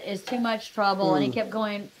want it. It's too much trouble. And he kept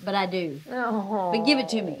going, but I do. But give it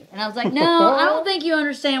to me. And I was like, no, I don't think you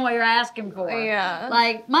understand what you're asking for. Yeah.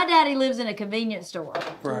 Like, my daddy lives in a convenience store.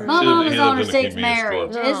 Right. My mom He is on her lived in a 6th convenience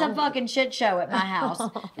marriage. store. It's a fucking shit show at my house.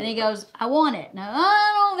 And he goes, I want it. No,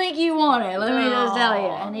 I don't think you want it. Let me just tell you.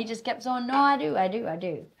 And he just kept saying, no, I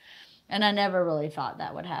do. And I never really thought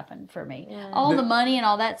that would happen for me. All the money and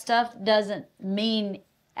all that stuff doesn't mean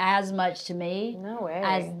as much to me No way.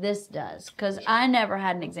 as this does, because I never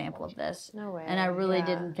had an example of this. No way, And I really yeah.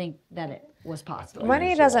 didn't think that it was possible.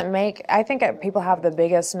 Money doesn't make, I think people have the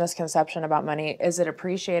biggest misconception about money. Is it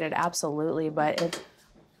appreciated? Absolutely. But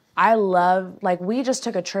I love, like, we just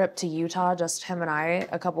took a trip to Utah, just him and I,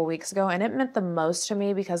 a couple weeks ago, and it meant the most to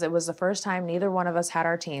me because it was the first time neither one of us had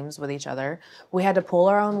our teams with each other. We had to pull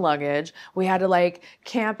our own luggage. We had to, like,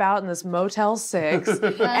 camp out in this Motel 6. And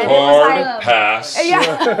it was like, pass.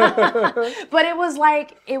 yeah. But it was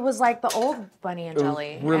like the old Bunnie and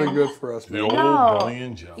Jelly. Really And- good for us. The man. old No. Bunnie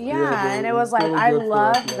and Jelly. Yeah, and it was like, really I good for us,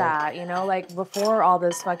 loved man. that, you know, like before all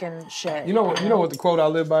this fucking shit. You know what the quote I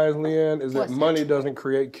live by is, LeeAnn, is that What's that? money doesn't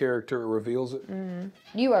create character, it reveals it.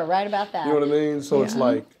 You are right about that. You know what I mean? So it's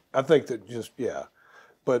like, I think that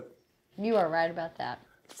but You are right about that.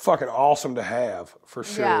 fucking awesome to have, for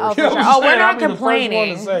sure. Yeah, oh, You for know sure. what Oh, I'm we're saying? not I'll be the first one to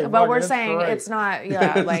complaining, say, but fucking, we're it's saying great. it's not,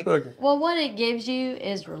 yeah, like, Fucking- Well, what it gives you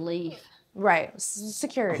is relief. right,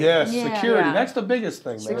 security. Yes, Yeah. security. Yeah. That's the biggest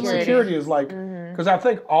thing, man. Security. Security is like, because I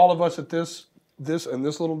think all of us at this and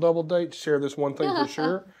this little double date share this one thing for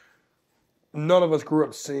sure. None of us grew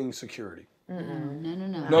up seeing security.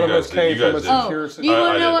 No. None of us came from a guys did. secure You want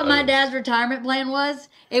I to know what didn't- my dad's retirement plan was?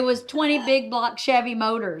 It was 20 big block Chevy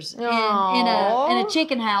motors in a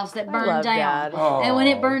chicken house that burned love down. Dad. And when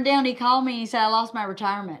it burned down, he called me and he said, I lost my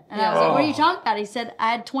retirement. And I was like, what are you talking about? He said,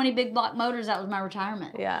 I had 20 big block motors. That was my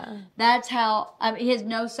retirement. Yeah. That's how, he has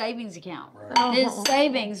no savings account. His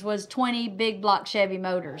savings was 20 big block Chevy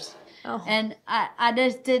motors. And I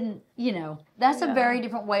just didn't, that's a very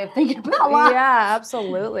different way of thinking about life. Yeah,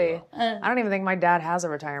 absolutely. I don't even think my dad has a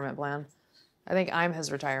retirement plan. I think I'm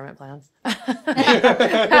his retirement plan.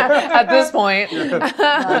 At this point.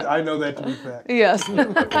 I know that to be fact. Yes.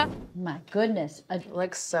 My goodness.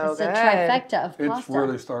 Looks so It's good. a trifecta of It's pasta.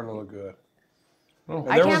 really starting to look good.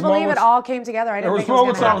 I can't believe it all came together. I didn't think it was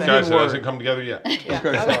going to happen. Guys, it hasn't come together yet.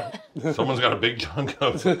 Someone's got a big chunk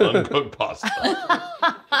of uncooked pasta.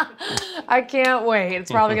 I can't wait. It's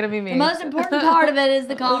probably going to be me. The most important part of it is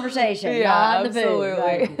the conversation, not the food.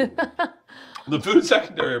 absolutely. The food's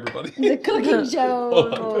secondary, everybody. The cooking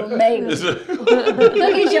show, maybe. Is it-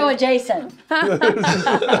 Cooking show adjacent.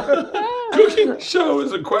 Cooking show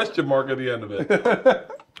is a question mark at the end of it.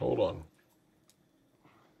 Hold on.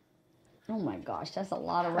 Oh my gosh, that's a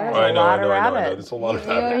lot of That is rabbit. a lot of I know. rabbit. That's a lot of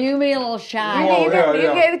rabbit. You be a little shy. Oh, yeah.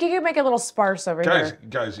 You can make it a little sparse over here.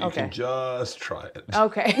 Guys, you Okay. can just try it.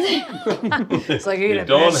 Okay. It's like You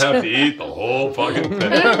don't have to eat the whole fucking thing.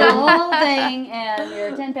 The whole thing, and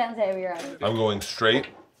you're 10 pounds heavier. I'm going straight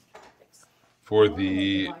for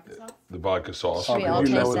the vodka sauce. Should we all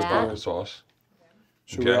You know taste it's that? Vodka sauce.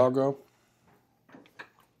 Should we Okay. all go?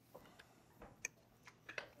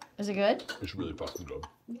 Is it good? It's really fucking good.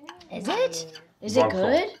 Is it? Is it Vodka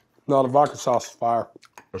sauce. good? No, the vodka sauce is fire.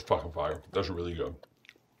 That's fucking fire. That's really good.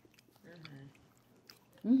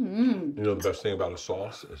 You know the best thing about a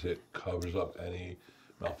sauce is it covers up any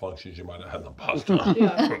malfunctions you might have had in the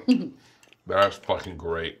pasta. That's fucking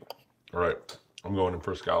great. All right, I'm going in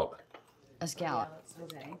for a scallop. A scallop.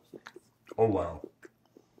 Oh wow.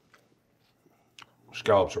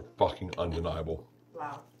 Scallops are fucking undeniable.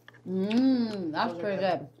 That's pretty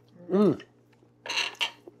good.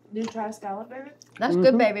 Did you try a scallop, baby? That's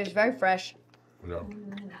good, baby. It's very fresh. Yeah.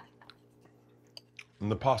 And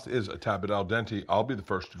the pasta is a tad bit al dente. I'll be the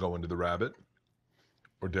first to go into the rabbit,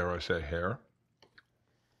 or dare I say hair.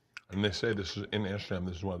 And they say this is in Amsterdam.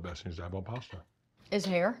 This is one of the best things to have on pasta. Is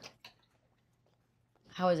hair?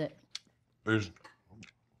 How is it? It's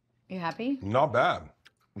You happy? not bad.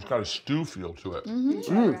 It's got a stew feel to it.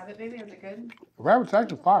 Rabbit, baby, is it good? Rabbit's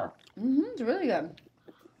actually fire. It's really good.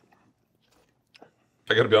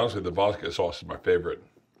 I got to be honest with you, the vodka sauce is my favorite.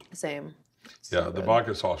 Same. Yeah, the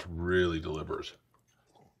vodka sauce really delivers.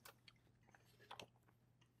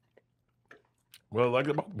 What I like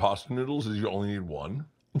about pasta noodles is you only need one.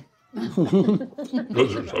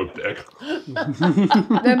 Those are so thick.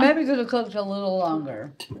 They maybe could have cooked a little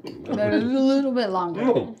longer. Maybe a little bit longer.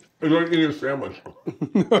 Oh, it's like eating a sandwich.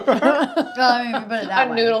 Well, I mean, if you put it that A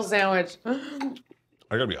way. noodle sandwich.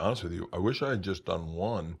 I gotta be honest with you. I wish I had just done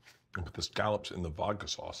one and put the scallops in the vodka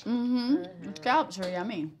sauce. Scallops are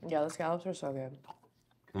yummy. Yeah, the scallops are so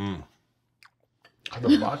good.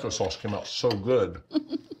 The vodka sauce came out so good.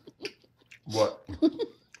 What?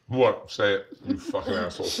 What? Say it, you fucking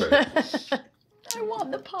asshole. Say it. I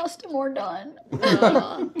want the pasta more done.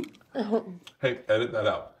 Hey, edit that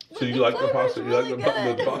out. So you like the pasta? You like the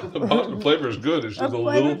pasta flavor is good. It's just a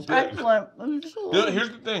little thick. Excellent. You know, here's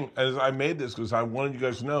the thing: as I made this because I wanted you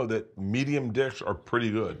guys to know that medium dicks are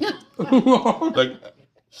pretty good. Like,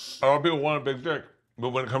 a lot of people want a big dick, but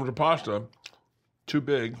when it comes to pasta, too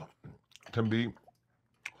big can be. You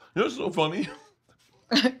know what's so funny?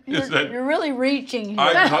 Is that You're really reaching here.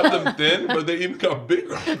 I cut them thin, but they even got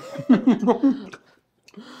bigger.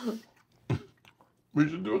 We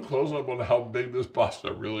should do a close up on how big this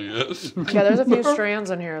pasta really is. Yeah, there's a few strands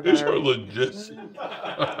in here These that are are. legit.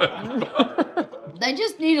 They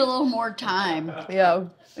just need a little more time. Yeah.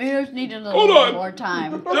 They just need a little Hold on. more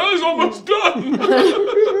time. Jelly's almost done.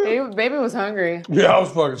 Baby was hungry. Yeah, I was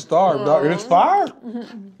fucking starved, dog. And it's fire.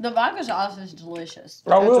 The vodka sauce is delicious.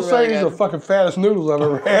 I will It's say really these are the good. fucking fattest noodles I've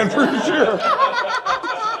ever had for sure.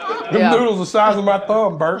 Them Yeah. noodles the size of my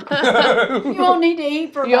thumb, Bert. You won't need to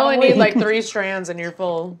eat for You about only a week. need like 3 strands and you're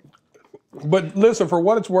full. But listen, for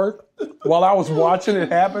what it's worth, while I was watching it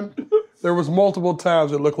happen, there was multiple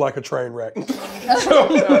times it looked like a train wreck.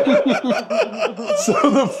 So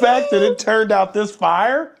the fact that it turned out this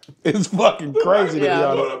fire is fucking crazy to be Yeah.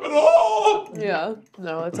 honest. Put up at all. Yeah.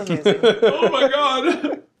 No, it's amazing. Oh my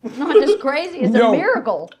god. Not just crazy, it's Yo. a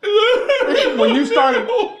miracle. When you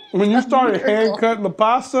started hand cutting the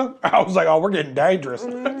pasta, I was like, oh, we're getting dangerous.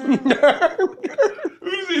 This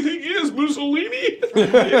Who does he think he is, Mussolini?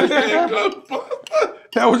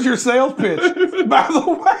 That was your sales pitch, by the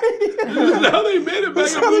way. This is how they made it back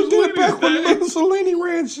That's in how they did it back Mussolini's when day. Mussolini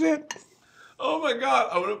ran shit. Oh my God,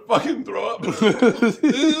 I'm gonna fucking throw up. This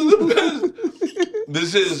is the best.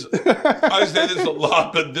 This is, I say this a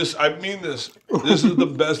lot, but I mean this. This is the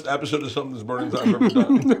best episode of Something's Burning I've ever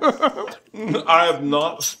done. I have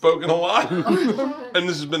not spoken a lot, and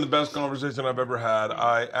this has been the best conversation I've ever had.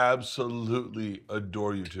 I absolutely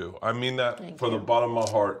adore you two. I mean that from the bottom of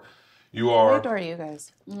my heart. You I are. adore you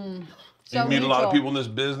guys. You meet a lot of people in this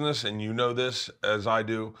business, and you know this as I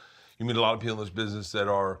do. You meet a lot of people in this business that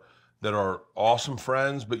are awesome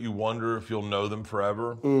friends, but you wonder if you'll know them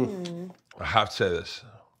forever. I have to say this.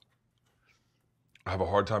 I have a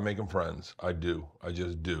hard time making friends. I do. I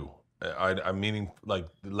just do. I'm meaning like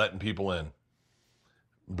letting people in.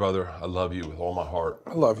 Brother, I love you with all my heart.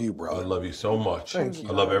 I love you, I brother. love you so much. Thank you.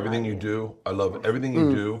 I love everything you do. I love everything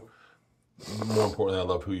you do. More importantly, I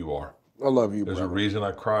love who you are. I love you, There's brother. a reason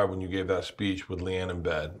I cried when you gave that speech with LeeAnn in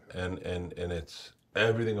bed, and it's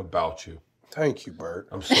everything about you. Thank you, Bert.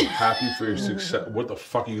 I'm so happy for your success. What the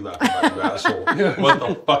fuck are you laughing about, you asshole? What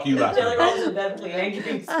the fuck are you laughing Taylor was about? in bed with LeeAnn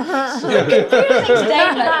giving Statement.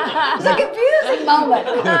 It's a confusing moment.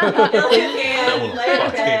 LeeAnn lay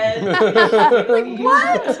in bed.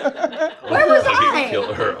 What? Where was I?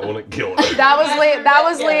 Kill her. I want to kill her. That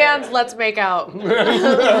was LeeAnn's Let's Make Out.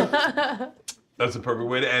 That's the perfect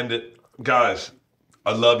way to end it. Guys,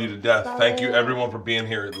 I love you to death. Thank you, everyone, for being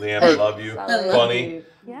here. LeeAnn, I love you. Bunnie,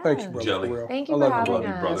 Thank you, brother. Jelly. For real. Thank you I for love having love you,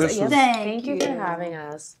 us. brother. This Yes, was- thank you for having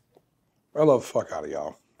us. I love the fuck out of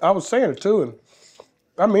y'all. I was saying it too, and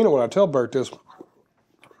I mean it when I tell Bert this.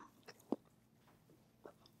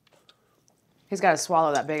 He's got to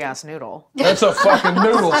swallow that big ass noodle. That's a fucking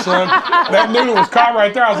noodle, son. That noodle was caught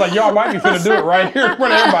right there. I was like, y'all might be finna do it right here in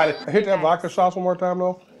front of everybody. Hit that vodka sauce one more time,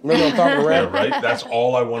 though. Maybe on top of the Yeah, rabbit. right? That's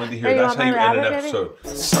all I wanted to hear. Hey, you That's want how you my end an rabbit, baby?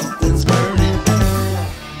 episode. Something's burning.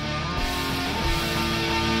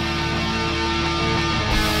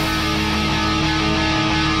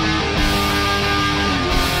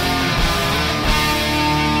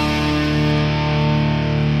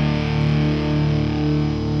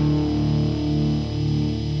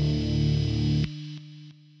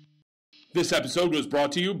 This episode was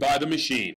brought to you by The Machine.